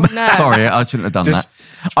 No. Sorry, I shouldn't have done that.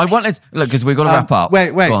 I wanted because we've got to wrap up.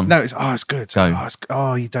 Wait. No, it's good. Go.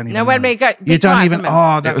 You don't even. No, when we go, you don't even.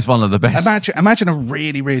 That was one of the best. Imagine a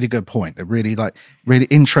really, really good point. A really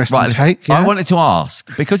interesting take. Yeah? I wanted to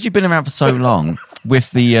ask, because you've been around for so long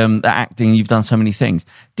with the acting, you've done so many things.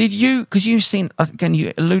 Did you? Because you've seen, again,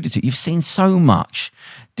 you alluded to it, you've seen so much.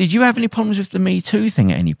 Did you have any problems with the Me Too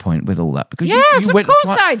thing at any point with all that? Because yes, you went, of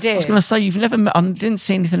course I did. I was going to say you've never. I didn't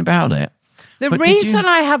see anything about it. The reason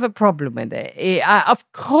I have a problem with it,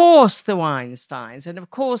 of course, the Weinsteins, and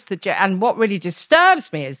of course and what really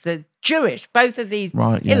disturbs me is the Jewish. Both of these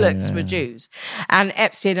Hillocks were Jews, and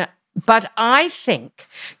Epstein. But I think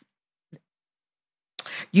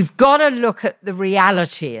you've got to look at the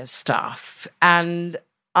reality of stuff, and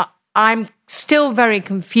I'm still very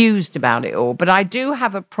confused about it all. But I do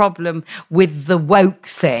have a problem with the woke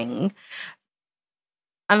thing.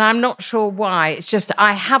 And I'm not sure why. It's just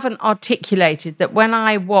I haven't articulated that when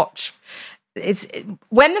I watch...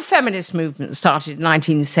 when the feminist movement started in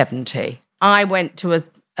 1970, I went to a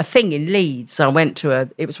thing in Leeds.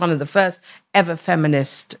 It was one of the first ever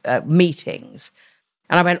feminist meetings.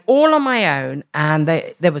 And I went all on my own, and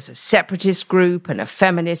there was a separatist group and a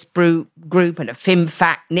feminist group and a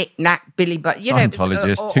FimFac, Knick-Knack, Billy Butt.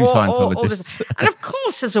 Scientologists, two Scientologists. And of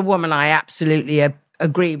course, as a woman, I absolutely...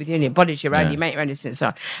 agree with you, and your body's your own, you make your own decisions.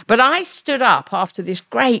 So but I stood up after this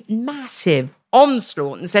great, massive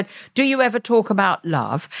onslaught and said, do you ever talk about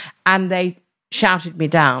love? And they shouted me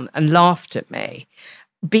down and laughed at me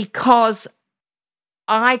because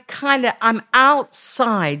I'm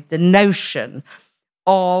outside the notion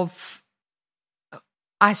of...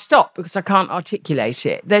 I stop because I can't articulate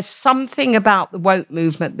it. There's something about the woke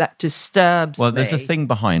movement that disturbs me. Well, there's a thing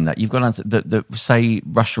behind that. You've got to answer that, say,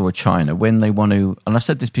 Russia or China, when they want to, and I've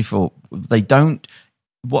said this before, what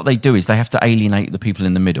they do is they have to alienate the people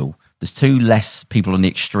in the middle. There's too less people on the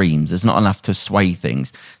extremes. There's not enough to sway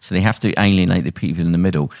things. So they have to alienate the people in the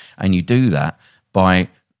middle. And you do that by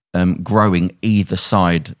growing either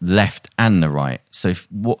side, left and the right. So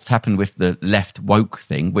what's happened with the left woke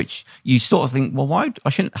thing, which you sort of think, well, why? I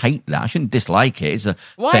shouldn't hate that. I shouldn't dislike it.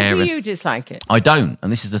 Why do you dislike it? I don't.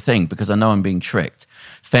 And this is the thing, because I know I'm being tricked.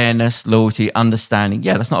 Fairness, loyalty, understanding.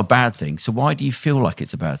 Yeah, that's not a bad thing. So why do you feel like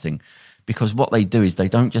it's a bad thing? Because what they do is they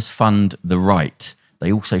don't just fund the right.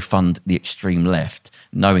 They also fund the extreme left,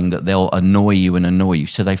 knowing that they'll annoy you.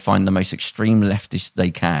 So they find the most extreme leftists they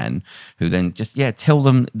can, who then just, tell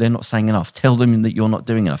them they're not saying enough. Tell them that you're not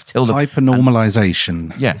doing enough. Tell them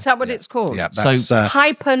hypernormalization. Is that what it's called? Yeah, that's,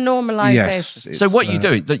 hypernormalization. Yes. So what you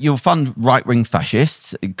do is that you'll fund right-wing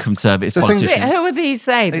fascists, conservative politicians. Who are these?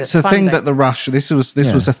 It's a thing that this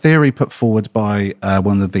was a theory put forward by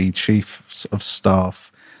one of the chiefs of staff.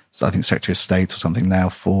 So I think Secretary of State or something now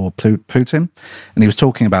for Putin. And he was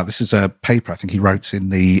talking about, this is a paper I think he wrote in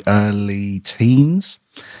the early teens.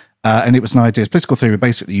 And it was an idea, it's political theory,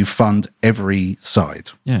 basically you fund every side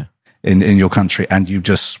in your country and you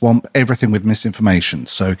just swamp everything with misinformation.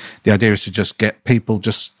 So the idea is to just get people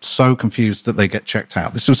just so confused that they get checked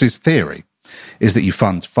out. This was his theory. Is that you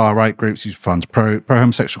fund far-right groups, you fund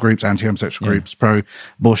pro-homosexual groups, anti-homosexual groups,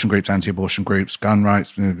 pro-abortion groups, anti-abortion groups, gun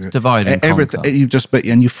rights, divide and everything. conquer.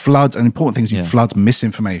 You flood. An important thing is you flood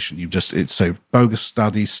misinformation. It's so bogus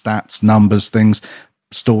studies, stats, numbers, things,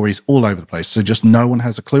 stories all over the place. So just no one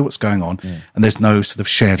has a clue what's going on, and there's no sort of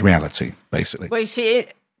shared reality, basically. Well, you see,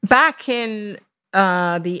 back in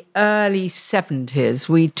the early 70s,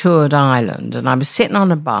 we toured Ireland, and I was sitting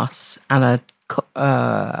on a bus, and a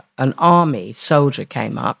an army soldier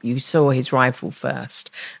came up. You saw his rifle first,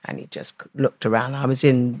 and he just looked around. I was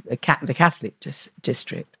in the Catholic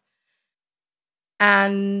district,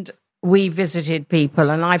 and we visited people.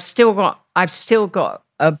 And I've still got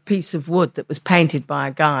a piece of wood that was painted by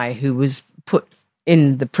a guy who was put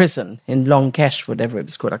in the prison in Long Kesh, whatever it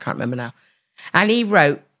was called. I can't remember now. And he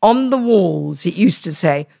wrote on the walls. It used to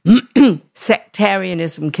say,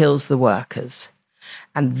 "Sectarianism kills the workers."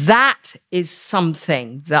 And that is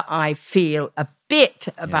something that I feel a bit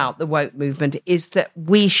about the woke movement, is that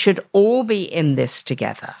we should all be in this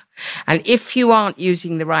together. And if you aren't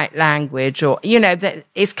using the right language, or, that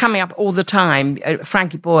it's coming up all the time.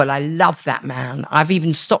 Frankie Boyle, I love that man. I've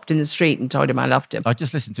even stopped in the street and told him I loved him. I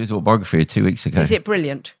just listened to his autobiography 2 weeks ago. Is it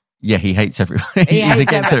brilliant? Yeah, he hates everybody. He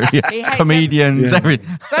hates against comedians,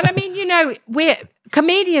 everything. But I mean,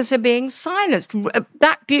 comedians are being silenced.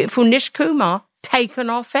 That beautiful Nish Kumar taken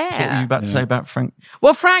off air. So what were you about to say about Frank?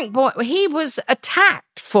 Well, Frank Boyle, he was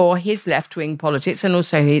attacked for his left-wing politics and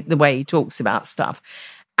also the way he talks about stuff.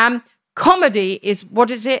 Comedy is,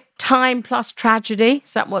 what is it? Time plus tragedy.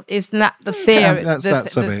 Isn't that the theory?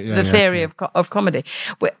 The theory of comedy.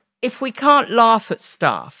 If we can't laugh at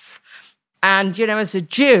stuff, and as a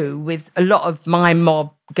Jew, with a lot of my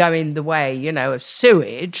mob going the way, of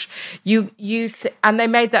sewage, and they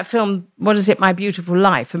made that film, what is it, My Beautiful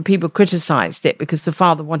Life, and people criticised it because the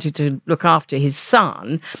father wanted to look after his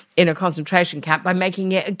son in a concentration camp by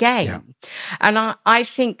making it a game. Yeah. And I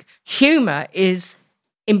think humour is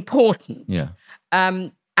important. Yeah.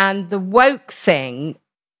 And the woke thing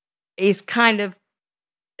is kind of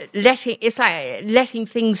letting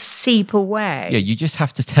things seep away. Yeah, you just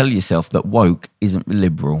have to tell yourself that woke isn't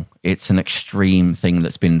liberal. It's an extreme thing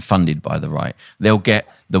that's been funded by the right. They'll get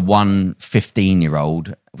the one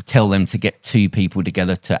 15-year-old, tell them to get two people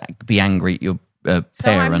together to be angry at your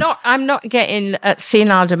parent. So I'm not getting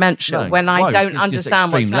senile dementia when I don't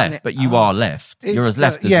understand what's happening. Left, but you are left. You're as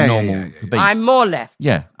left as normal to be. I'm more left.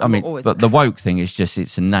 Yeah, but the woke thing is just,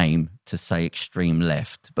 it's a name to say extreme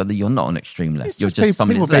left, but you're not an extreme left. You're just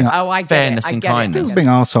somebody that's left. I get fairness it. and kindness. People being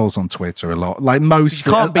arseholes on Twitter a lot. Like most, a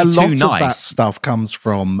lot of that stuff comes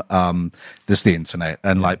from the internet,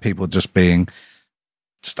 and like people just being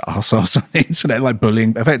just arseholes on the internet, like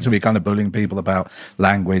effectively kind of bullying people about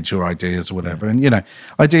language or ideas or whatever. And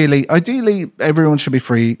ideally, everyone should be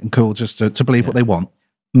free and cool just to believe what they want.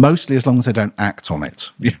 Mostly as long as they don't act on it,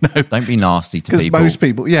 Don't be nasty to people. Because most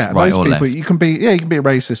people, right most people, left. you can be a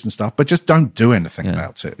racist and stuff, but just don't do anything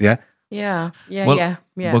about it. Yeah. Yeah. We're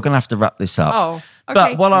going to have to wrap this up. Oh, okay.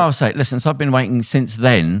 But what I'll say, listen, so I've been waiting since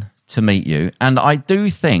then to meet you. And I do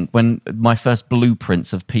think when my first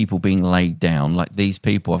blueprints of people being laid down, like these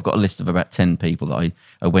people, I've got a list of about 10 people that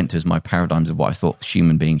I went to as my paradigms of what I thought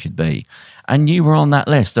human beings should be. And you were on that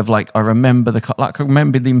list of I remember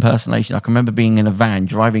the impersonation. I can remember being in a van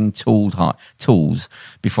driving tools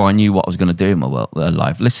before I knew what I was going to do in my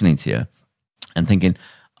life, listening to you and thinking,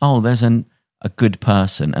 oh, there's a good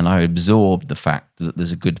person, and I absorbed the fact that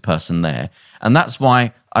there's a good person there. And that's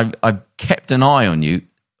why I kept an eye on you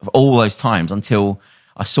all those times until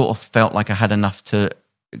I sort of felt like I had enough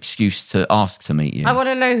excuse to ask to meet you. I want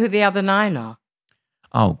to know who the other 9 are.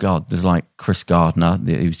 Oh, God, there's Chris Gardner,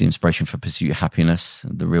 who's the inspiration for Pursuit of Happiness,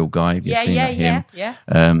 the real guy. Have you seen him? Yeah.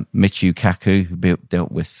 Michio Kaku, who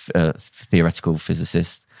dealt with theoretical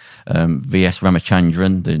physicists. V.S.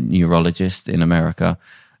 Ramachandran, the neurologist in America.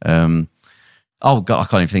 Oh, God, I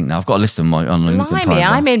can't even think now. I've got a list of my on LinkedIn. Blimey,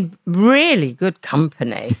 I'm in really good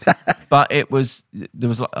company. But there was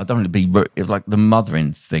I don't want to be rude, it was the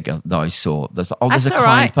mothering figure that I saw. There's a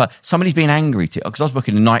kind person. Somebody's been angry to, because I was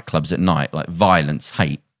working in nightclubs at night, like violence,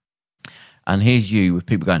 hate. And here's you with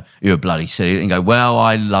people going, you're a bloody silly. And go, well,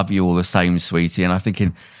 I love you all the same, sweetie. And I'm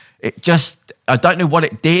thinking, I don't know what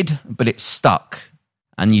it did, but it stuck.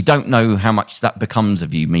 And you don't know how much that becomes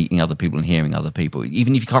of you meeting other people and hearing other people.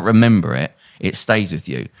 Even if you can't remember it, it stays with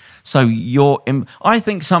you. So I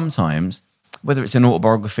think sometimes, whether it's an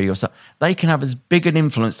autobiography or something, they can have as big an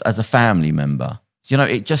influence as a family member.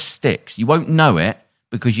 It just sticks. You won't know it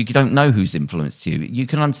because you don't know who's influenced you. You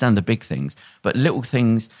can understand the big things, but little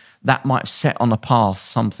things that might have set on a path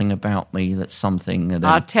something about me that's something.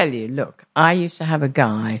 I'll tell you, look, I used to have a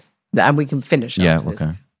guy, and we can finish after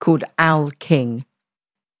this, called Al King,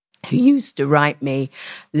 who used to write me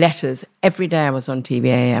letters every day I was on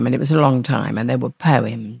TVAM, and it was a long time, and they were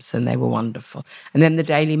poems, and they were wonderful. And then the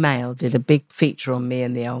Daily Mail did a big feature on me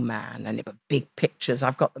and the old man, and it were big pictures.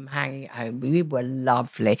 I've got them hanging at home. We were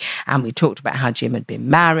lovely, and we talked about how Jim had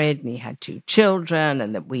been married, and he had 2 children,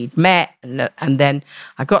 and that we'd met, and then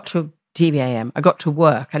I got to TVAM. I got to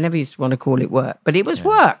work. I never used to want to call it work, but it was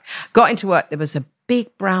work. Got into work. There was a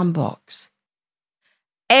big brown box.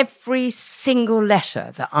 Every single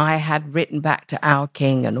letter that I had written back to our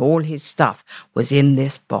king and all his stuff was in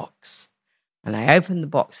this box. And I opened the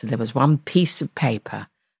box and there was one piece of paper,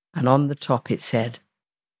 and on the top it said,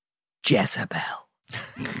 Jezebel.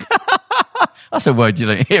 That's a word you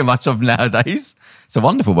don't hear much of nowadays. It's a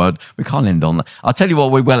wonderful word. We can't end on that. I'll tell you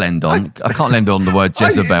what we will end on. I can't end on the word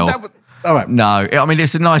Jezebel. All right. No, I mean,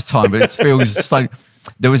 it's a nice time, but it feels so...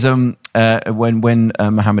 There was when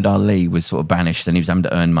Muhammad Ali was sort of banished and he was having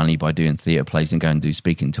to earn money by doing theatre plays and go and do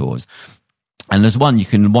speaking tours. And there's one, you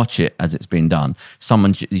can watch it as it's being done.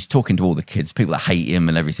 He's talking to all the kids, people that hate him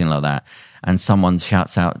and everything like that. And someone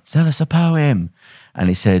shouts out, tell us a poem. And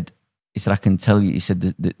he said, I can tell you, he said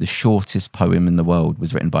the shortest poem in the world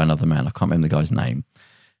was written by another man. I can't remember the guy's name.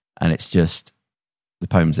 And it's just, the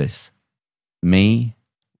poem's this, me,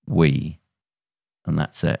 we, and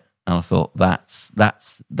that's it. And I thought, that's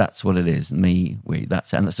what it is. Me, we,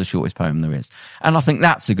 that's it. And that's the shortest poem there is. And I think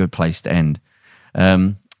that's a good place to end.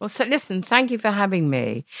 Well, so listen, thank you for having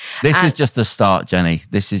me. This is just the start, Jenny.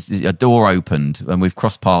 This is a door opened and we've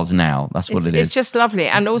crossed paths now. That's what it is. It's just lovely.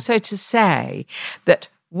 And also to say that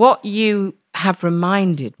what you have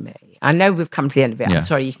reminded me, I know we've come to the end of it. I'm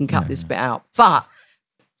sorry, you can cut this bit out. But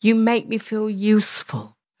you make me feel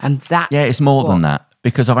useful. And that's... Yeah, it's more than that.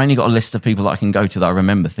 Because I've only got a list of people that I can go to that I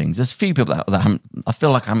remember things. There's a few people that I feel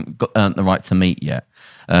like I haven't earned the right to meet yet.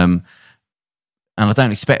 And I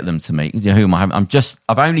don't expect them to meet. You know, who am I?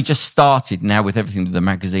 I've only just started now with everything, with the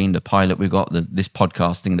magazine, the pilot we've got, this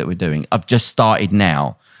podcasting that we're doing. I've just started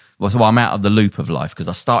now. Well, I'm out of the loop of life because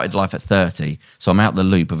I started life at 30. So I'm out of the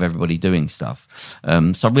loop of everybody doing stuff.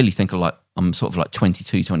 So I really think I'm sort of like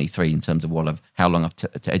 22, 23 in terms of how long I've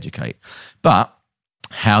to educate. But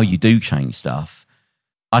how you do change stuff,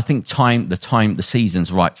 I think the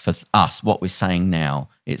season's right for us. What we're saying now,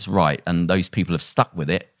 it's right. And those people have stuck with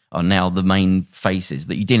it, are now the main faces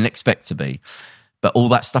that you didn't expect to be. But all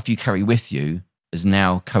that stuff you carry with you has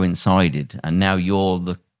now coincided, and now you're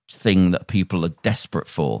the thing that people are desperate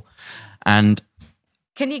for. And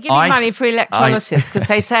can you give me money for electrolysis? Because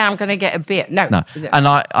they say I'm going to get a bit. No. And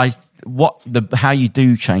how you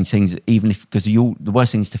do change things, even if, because the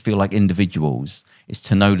worst thing is to feel like individuals, is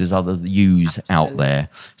to know there's other yous out there.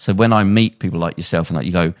 So when I meet people like yourself and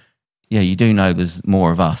you go, yeah, you do know there's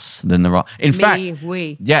more of us than there are. In fact,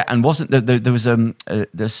 we. Yeah, and wasn't there was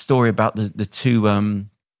the story about the two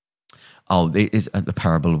it is the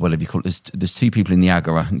parable or whatever you call it. There's two people in the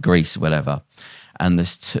Agora in Greece, whatever, and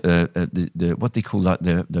there's what they call like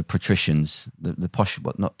the patricians, the posh,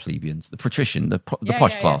 not plebeians, the patrician, the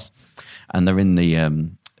posh class, and they're in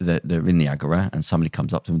the Agora, and somebody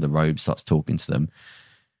comes up to them with the robe, starts talking to them.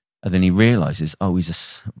 And then he realises,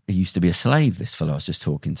 he used to be a slave, this fellow I was just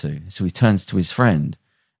talking to. So he turns to his friend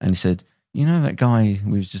and he said, you know that guy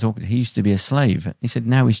we was just talking to, he used to be a slave. He said,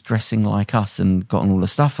 now he's dressing like us and gotten all the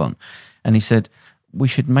stuff on. And he said, we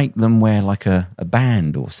should make them wear like a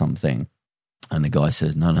band or something. And the guy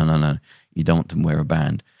says, no, you don't want them to wear a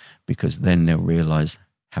band, because then they'll realise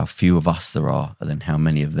how few of us there are and then how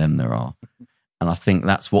many of them there are. And I think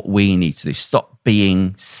that's what we need to do. Stop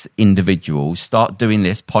being individuals. Start doing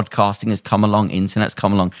this. Podcasting has come along. Internet's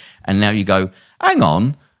come along. And now you go, hang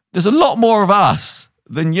on, there's a lot more of us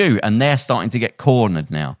than you. And they're starting to get cornered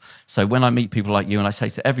now. So when I meet people like you, and I say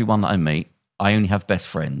to everyone that I meet, I only have best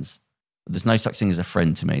friends. There's no such thing as a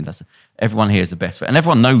friend to me. Everyone here is a best friend. And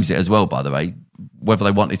everyone knows it as well, by the way, whether they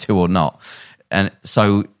wanted to or not. And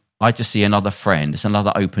so I just see another friend. It's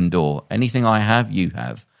another open door. Anything I have, you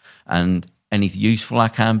have. And anything useful I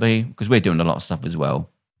can be, because we're doing a lot of stuff as well,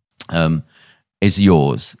 is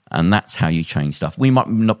yours. And that's how you change stuff. We might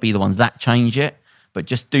not be the ones that change it, but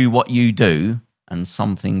just do what you do and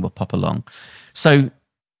something will pop along. So,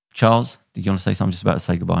 Charles, did you want to say something? Just about to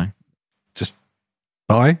say goodbye? Just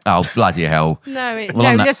bye? Oh, bloody hell.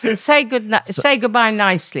 Listen, say goodbye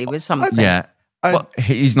nicely with something. Yeah. Well,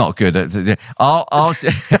 he's not good at it. Well,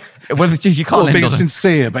 you can't being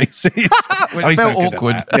sincere, basically. It felt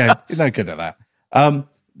awkward. Yeah, you're no good at that.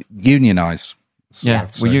 Unionise. Yeah,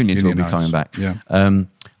 unions will be coming back. Yeah.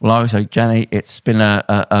 Well, I would say, Jenny, it's been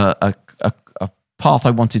a path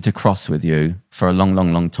I wanted to cross with you for a long,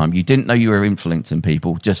 long, long time. You didn't know you were influencing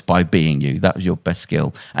people just by being you. That was your best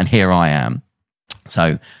skill. And here I am.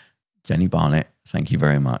 So, Jeni Barnett, thank you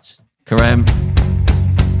very much. Karem.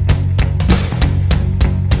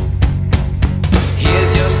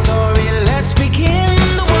 Here's your story, let's begin.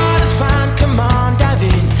 The water's fine, come on, dive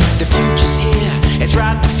in. The future's here, it's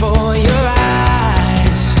right before your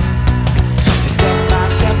eyes. Step by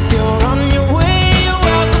step, you're on your way.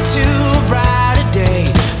 Welcome to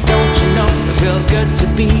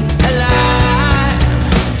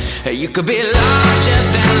could be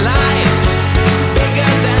larger than